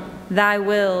come, thy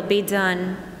will be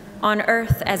done, on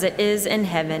earth as it is in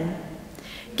heaven.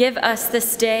 Give us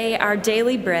this day our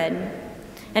daily bread,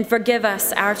 and forgive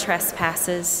us our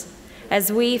trespasses,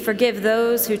 as we forgive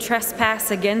those who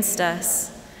trespass against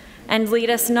us. And lead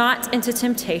us not into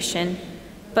temptation,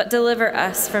 but deliver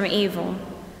us from evil.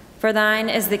 For thine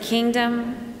is the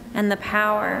kingdom, and the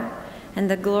power, and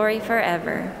the glory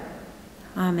forever.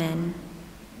 Amen.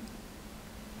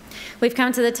 We've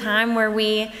come to the time where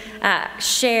we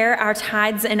share our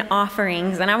tithes and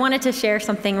offerings, and I wanted to share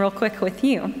something real quick with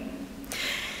you.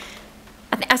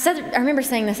 I remember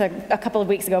saying this a couple of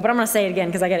weeks ago, but I'm going to say it again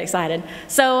because I get excited.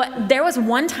 So there was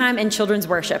one time in children's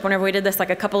worship, whenever we did this like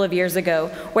a couple of years ago,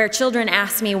 where children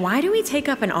asked me, why do we take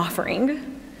up an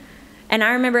offering? And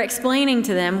I remember explaining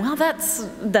to them, well,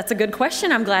 that's a good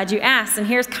question. I'm glad you asked. And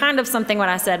here's kind of something what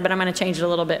I said, but I'm going to change it a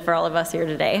little bit for all of us here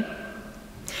today.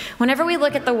 Whenever we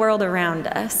look at the world around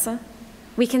us,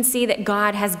 we can see that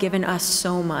God has given us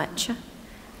so much.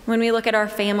 When we look at our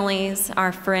families,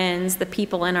 our friends, the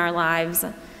people in our lives,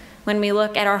 when we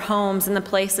look at our homes and the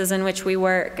places in which we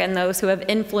work and those who have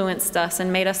influenced us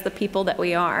and made us the people that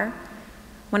we are,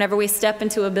 whenever we step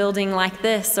into a building like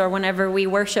this or whenever we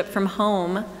worship from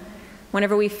home,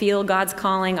 whenever we feel God's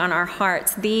calling on our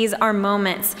hearts, these are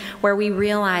moments where we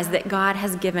realize that God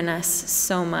has given us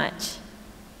so much.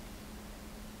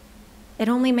 It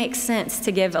only makes sense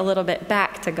to give a little bit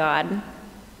back to God.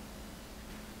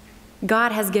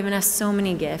 God has given us so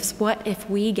many gifts. What if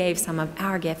we gave some of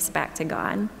our gifts back to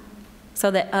God so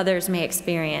that others may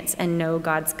experience and know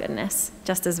God's goodness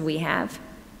just as we have?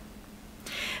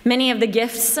 Many of the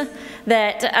gifts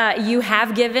that you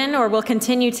have given or will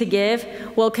continue to give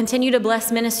will continue to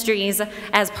bless ministries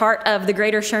as part of the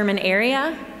greater Sherman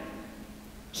area.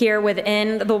 Here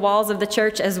within the walls of the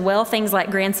church as well, things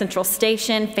like Grand Central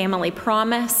Station, Family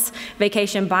Promise,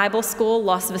 Vacation Bible School,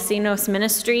 Los Vecinos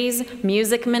Ministries,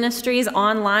 music ministries,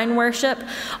 online worship,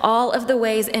 all of the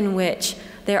ways in which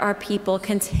there are people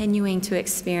continuing to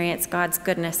experience God's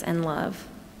goodness and love.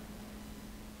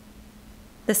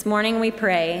 This morning we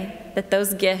pray that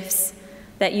those gifts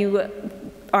that you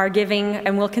are giving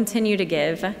and will continue to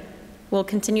give will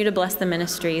continue to bless the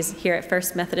ministries here at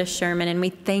First Methodist Sherman, and we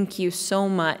thank you so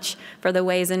much for the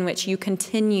ways in which you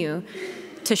continue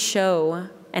to show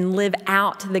and live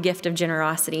out the gift of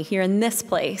generosity here in this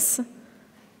place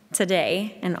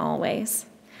today and always.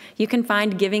 You can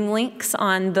find giving links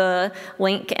on the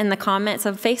link in the comments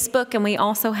of Facebook, and we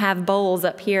also have bowls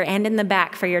up here and in the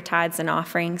back for your tithes and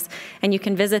offerings, and you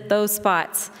can visit those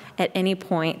spots at any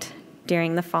point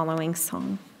during the following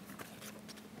song.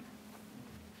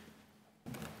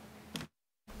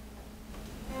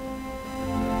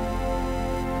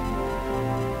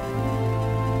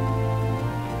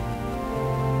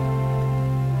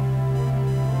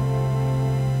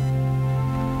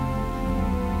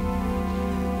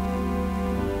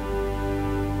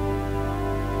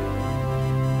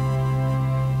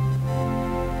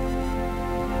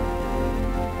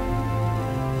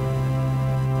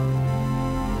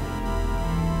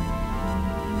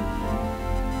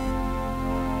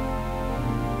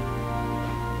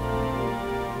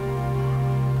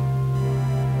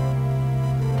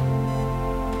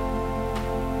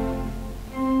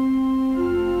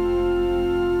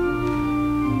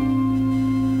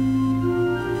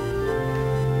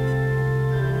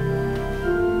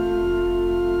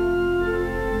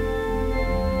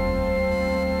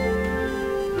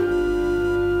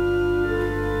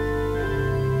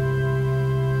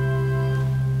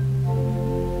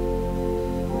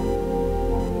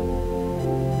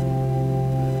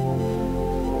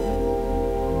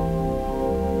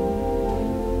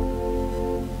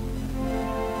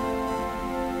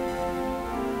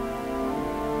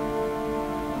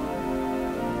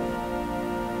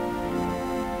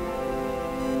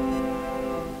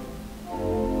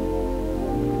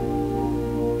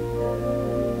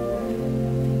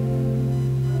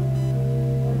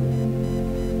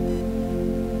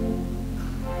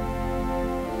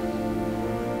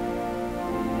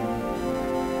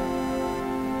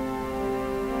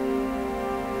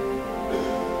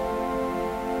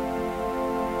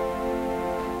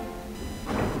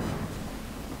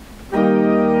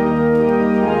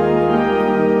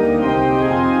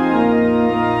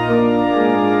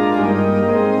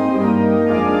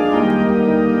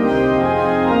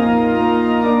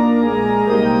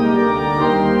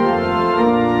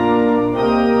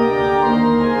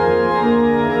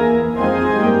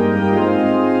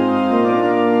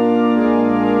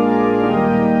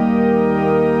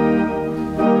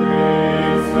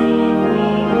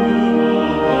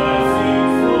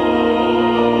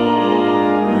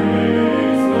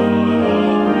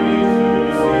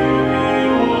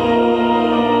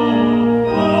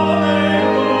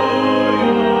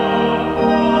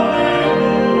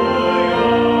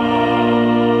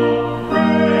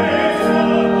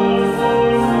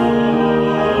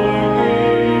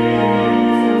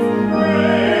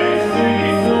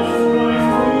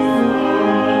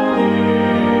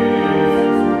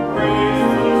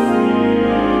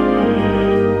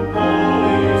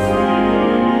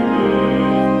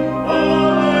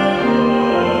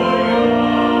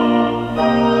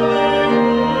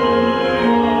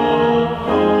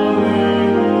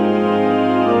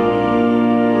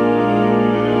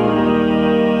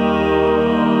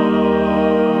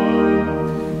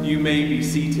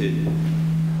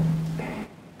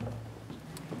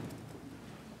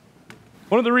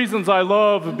 One of the reasons I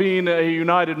love being a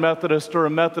United Methodist or a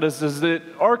Methodist is that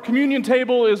our communion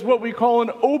table is what we call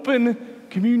an open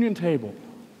communion table.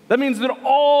 That means that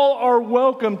all are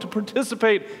welcome to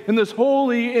participate in this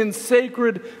holy and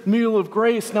sacred meal of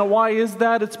grace. Now, why is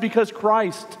that? It's because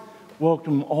Christ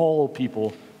welcomed all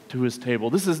people to his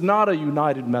table. This is not a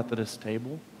United Methodist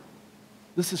table.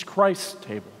 This is Christ's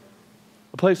table,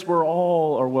 a place where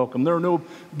all are welcome. There are no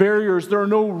barriers, there are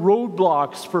no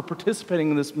roadblocks for participating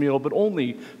in this meal, but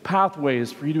only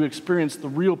pathways for you to experience the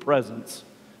real presence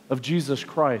of Jesus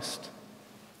Christ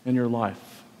in your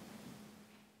life.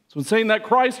 So in saying that,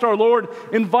 Christ our Lord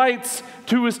invites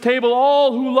to his table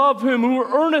all who love him, who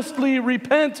earnestly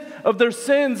repent of their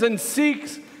sins and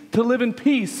seeks to live in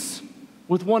peace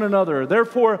with one another.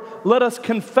 Therefore, let us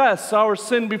confess our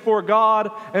sin before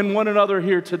God and one another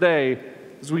here today.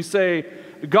 As we say,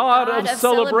 God of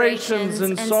celebrations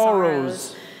and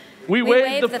sorrows, we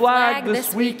wave the flag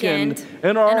this weekend,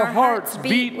 and our hearts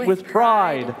beat with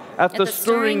pride at the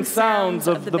stirring sounds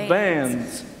of the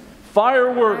bands.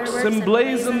 Fireworks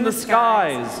emblazon the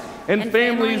skies, and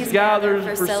families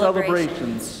gather for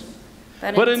celebrations.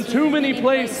 But in too many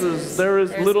places there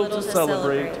is little to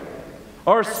celebrate.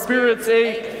 Our spirits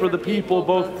ache for the people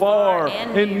both far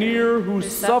and near who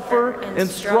suffer and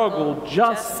struggle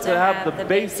just to have the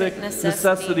basic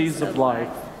necessities of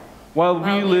life, while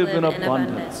we live in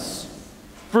abundance.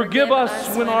 Forgive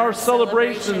us when our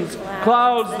celebrations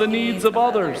clouds the needs of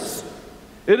others.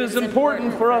 It is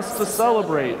important for us to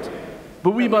celebrate,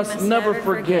 but we must never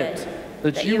forget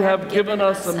that you have given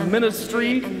us a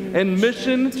ministry and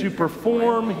mission to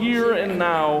perform here and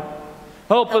now.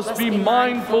 Help us be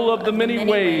mindful of the many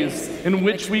ways in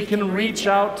which we can reach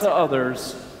out to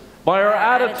others. By our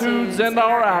attitudes and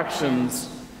our actions,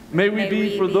 may we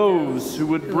be for those who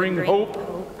would bring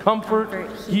hope,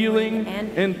 comfort, healing,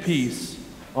 and peace.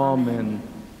 Amen.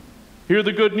 Hear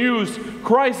the good news.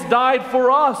 Christ died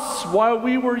for us while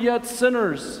we were yet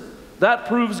sinners. That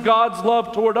proves God's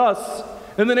love toward us.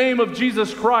 In the name of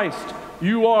Jesus Christ,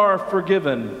 you are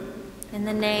forgiven. In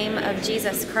the name of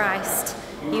Jesus Christ,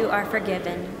 you are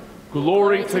forgiven.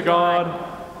 Glory to God.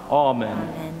 Amen.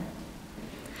 Amen.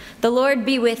 The Lord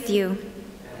be with you.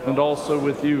 And also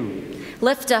with you.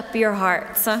 Lift up your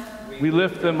hearts. We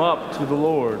lift them up to the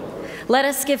Lord. Let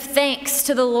us give thanks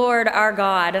to the Lord our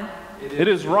God. It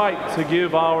is right to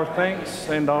give our thanks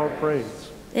and our praise.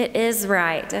 It is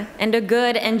right and a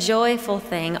good and joyful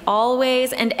thing,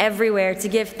 always and everywhere, to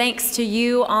give thanks to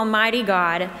you, Almighty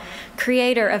God,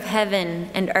 creator of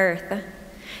heaven and earth.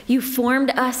 You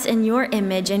formed us in your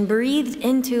image and breathed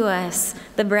into us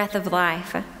the breath of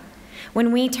life.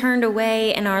 When we turned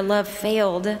away and our love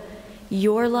failed,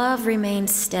 your love remained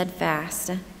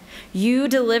steadfast. You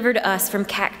delivered us from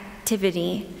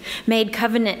captivity, made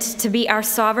covenant to be our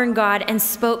sovereign God, and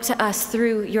spoke to us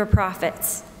through your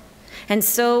prophets. And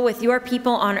so with your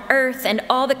people on earth and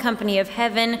all the company of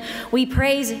heaven, we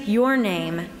praise your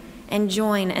name and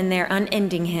join in their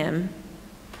unending hymn.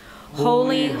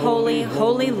 Holy, holy,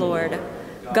 holy Lord,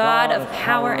 God of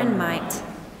power and might,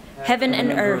 heaven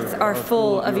and earth are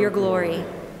full of your glory.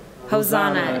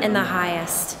 Hosanna in the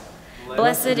highest.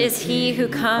 Blessed is he who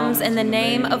comes in the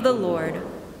name of the Lord.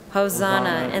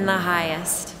 Hosanna in the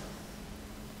highest.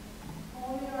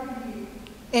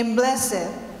 And blessed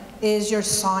is your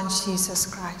Son, Jesus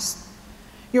Christ.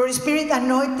 Your Spirit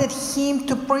anointed him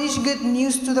to preach good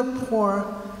news to the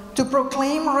poor, to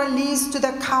proclaim release to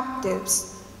the captives,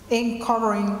 and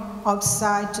covering of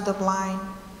sight to the blind,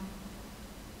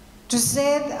 to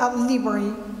set at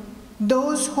liberty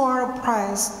those who are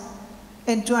oppressed,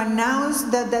 and to announce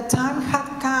that the time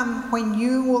had come when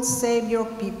you will save your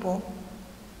people.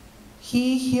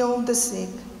 He healed the sick,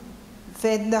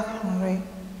 fed the hungry,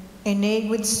 and ate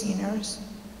with sinners.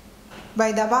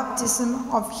 By the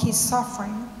baptism of his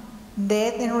suffering,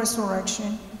 death, and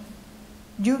resurrection,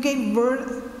 you gave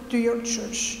birth to your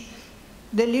church,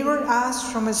 delivered us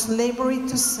from slavery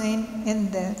to sin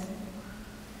and death,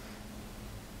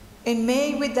 and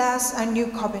made with us a new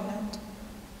covenant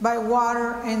by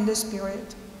water and the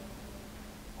Spirit.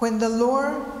 When the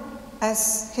Lord,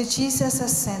 as Jesus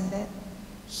ascended,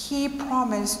 he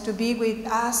promised to be with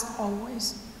us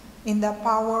always in the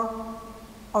power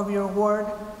of your word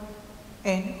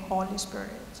and Holy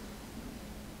Spirit.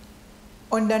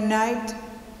 On the night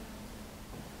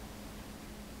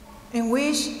in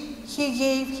which he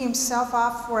gave himself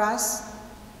up for us,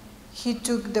 he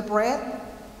took the bread,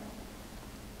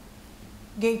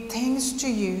 gave thanks to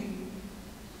you,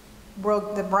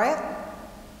 broke the bread,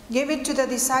 gave it to the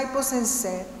disciples and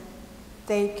said,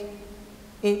 "Take,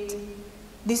 eat.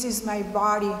 This is my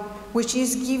body, which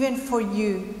is given for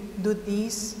you. Do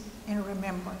this in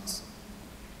remembrance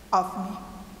of me.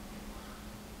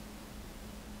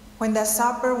 When the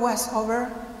supper was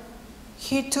over,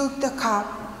 he took the cup,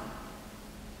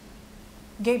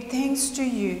 gave thanks to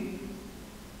you,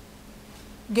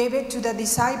 gave it to the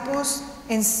disciples,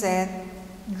 and said,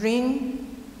 "Drink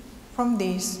from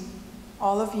this,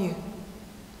 all of you.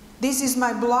 This is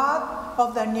my blood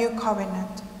of the new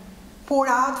covenant, poured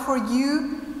out for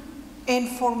you and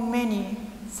for many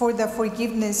for the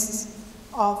forgiveness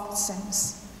of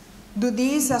sins. Do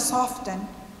this as often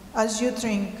as you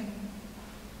drink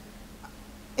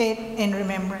it in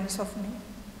remembrance of me."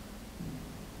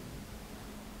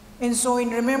 And so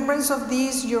in remembrance of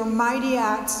these, your mighty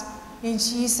acts in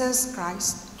Jesus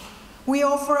Christ, we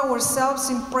offer ourselves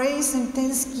in praise and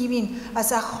thanksgiving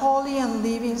as a holy and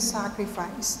living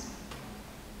sacrifice,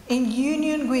 in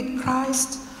union with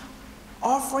Christ,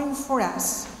 offering for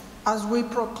us as we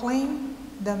proclaim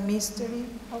the mystery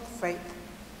of faith.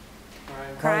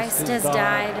 Christ has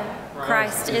died.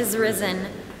 Christ is risen.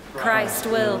 Christ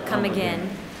will come again.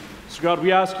 So God,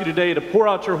 we ask you today to pour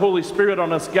out your Holy Spirit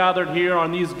on us gathered here,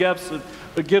 on these gifts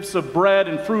of bread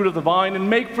and fruit of the vine, and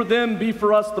make for them, be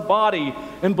for us the body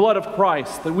and blood of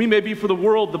Christ, that we may be for the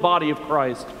world the body of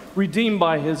Christ, redeemed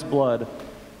by his blood.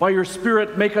 By your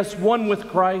Spirit, make us one with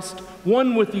Christ,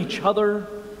 one with each other,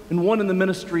 and one in the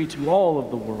ministry to all of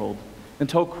the world,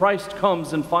 until Christ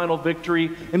comes in final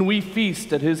victory and we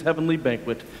feast at his heavenly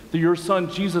banquet. Through your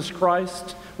Son, Jesus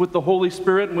Christ, with the Holy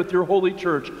Spirit and with your holy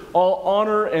church, all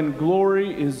honor and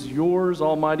glory is yours,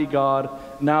 Almighty God,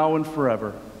 now and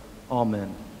forever.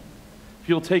 Amen. If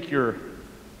you'll take your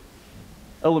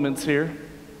elements here,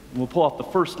 we'll pull off the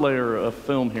first layer of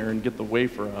film here and get the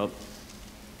wafer out.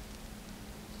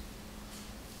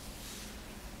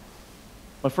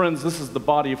 My friends, this is the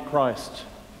body of Christ,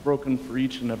 broken for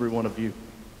each and every one of you.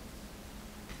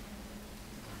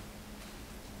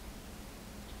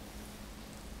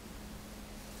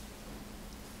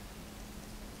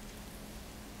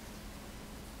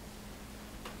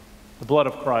 The blood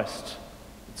of Christ,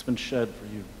 it's been shed for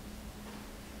you.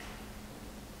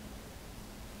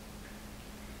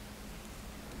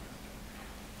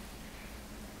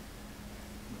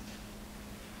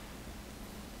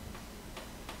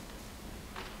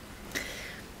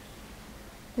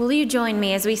 Will you join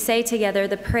me as we say together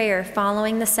the prayer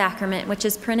following the sacrament, which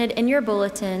is printed in your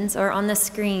bulletins or on the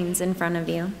screens in front of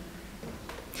you?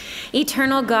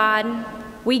 Eternal God,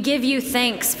 we give you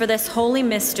thanks for this holy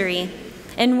mystery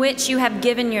in which you have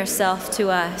given yourself to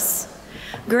us.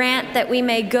 Grant that we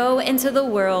may go into the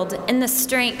world in the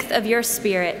strength of your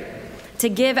Spirit to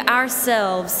give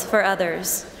ourselves for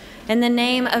others. In the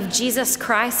name of Jesus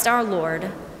Christ our Lord,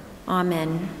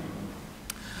 amen.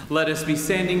 Let us be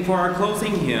standing for our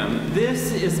closing hymn.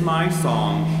 This is my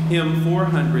song, hymn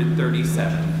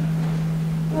 437.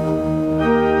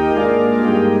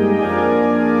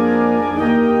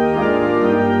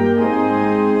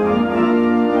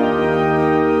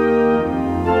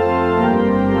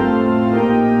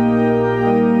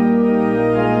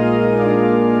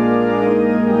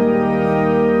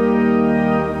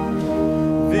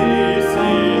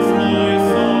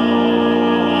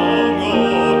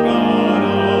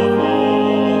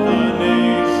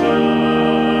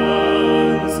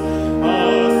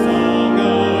 Song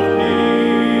of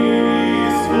peace.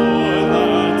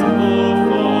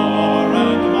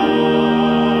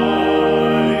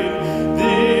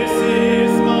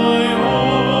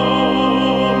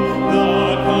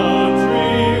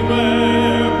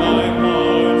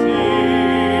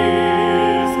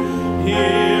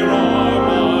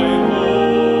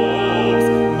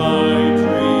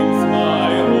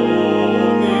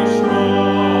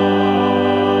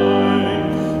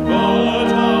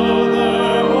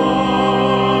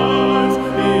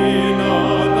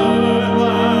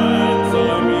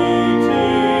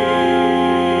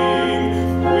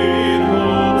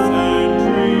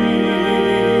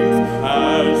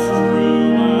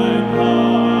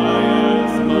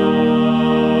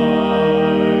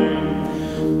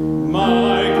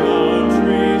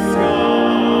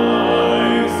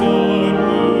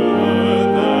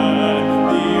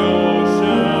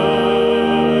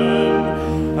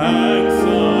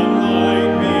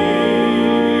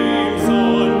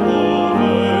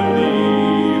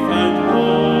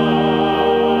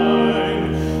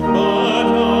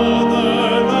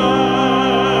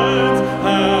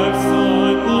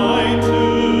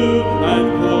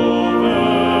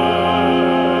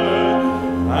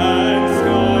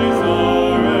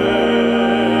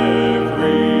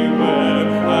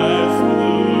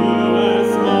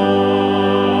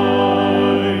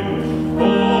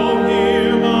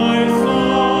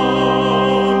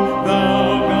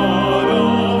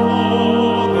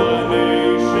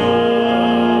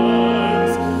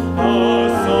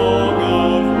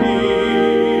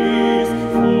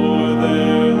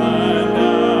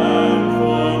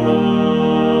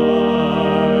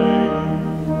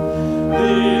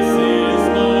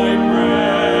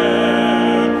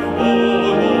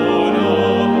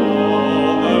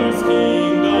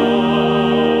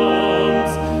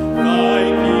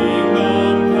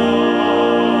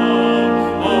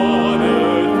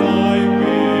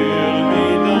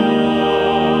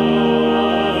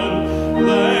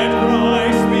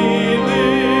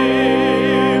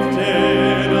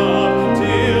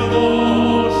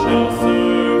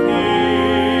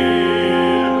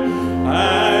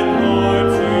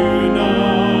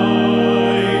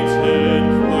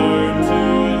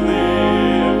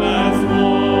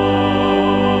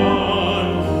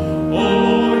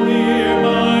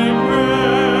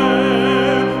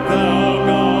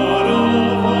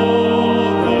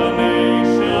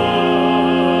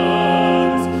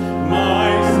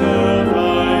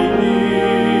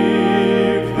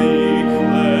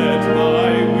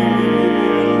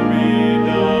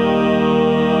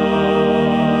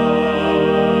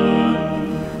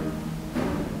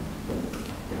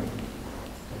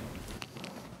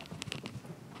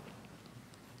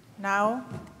 Now,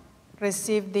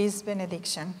 receive this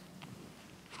benediction.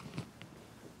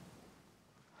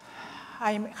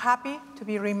 I'm happy to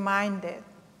be reminded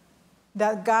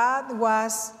that God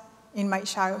was in my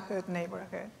childhood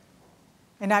neighborhood.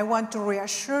 And I want to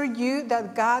reassure you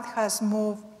that God has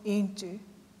moved into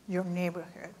your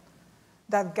neighborhood,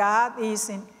 that God is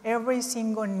in every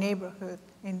single neighborhood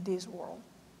in this world.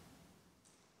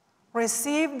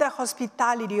 Receive the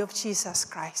hospitality of Jesus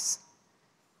Christ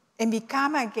and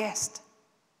become a guest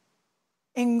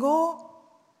and go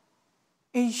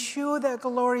and show the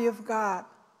glory of God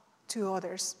to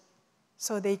others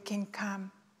so they can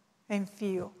come and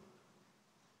feel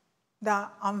the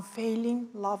unfailing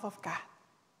love of God.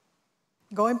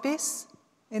 Go in peace,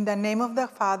 in the name of the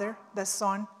Father, the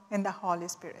Son, and the Holy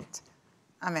Spirit.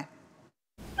 Amen.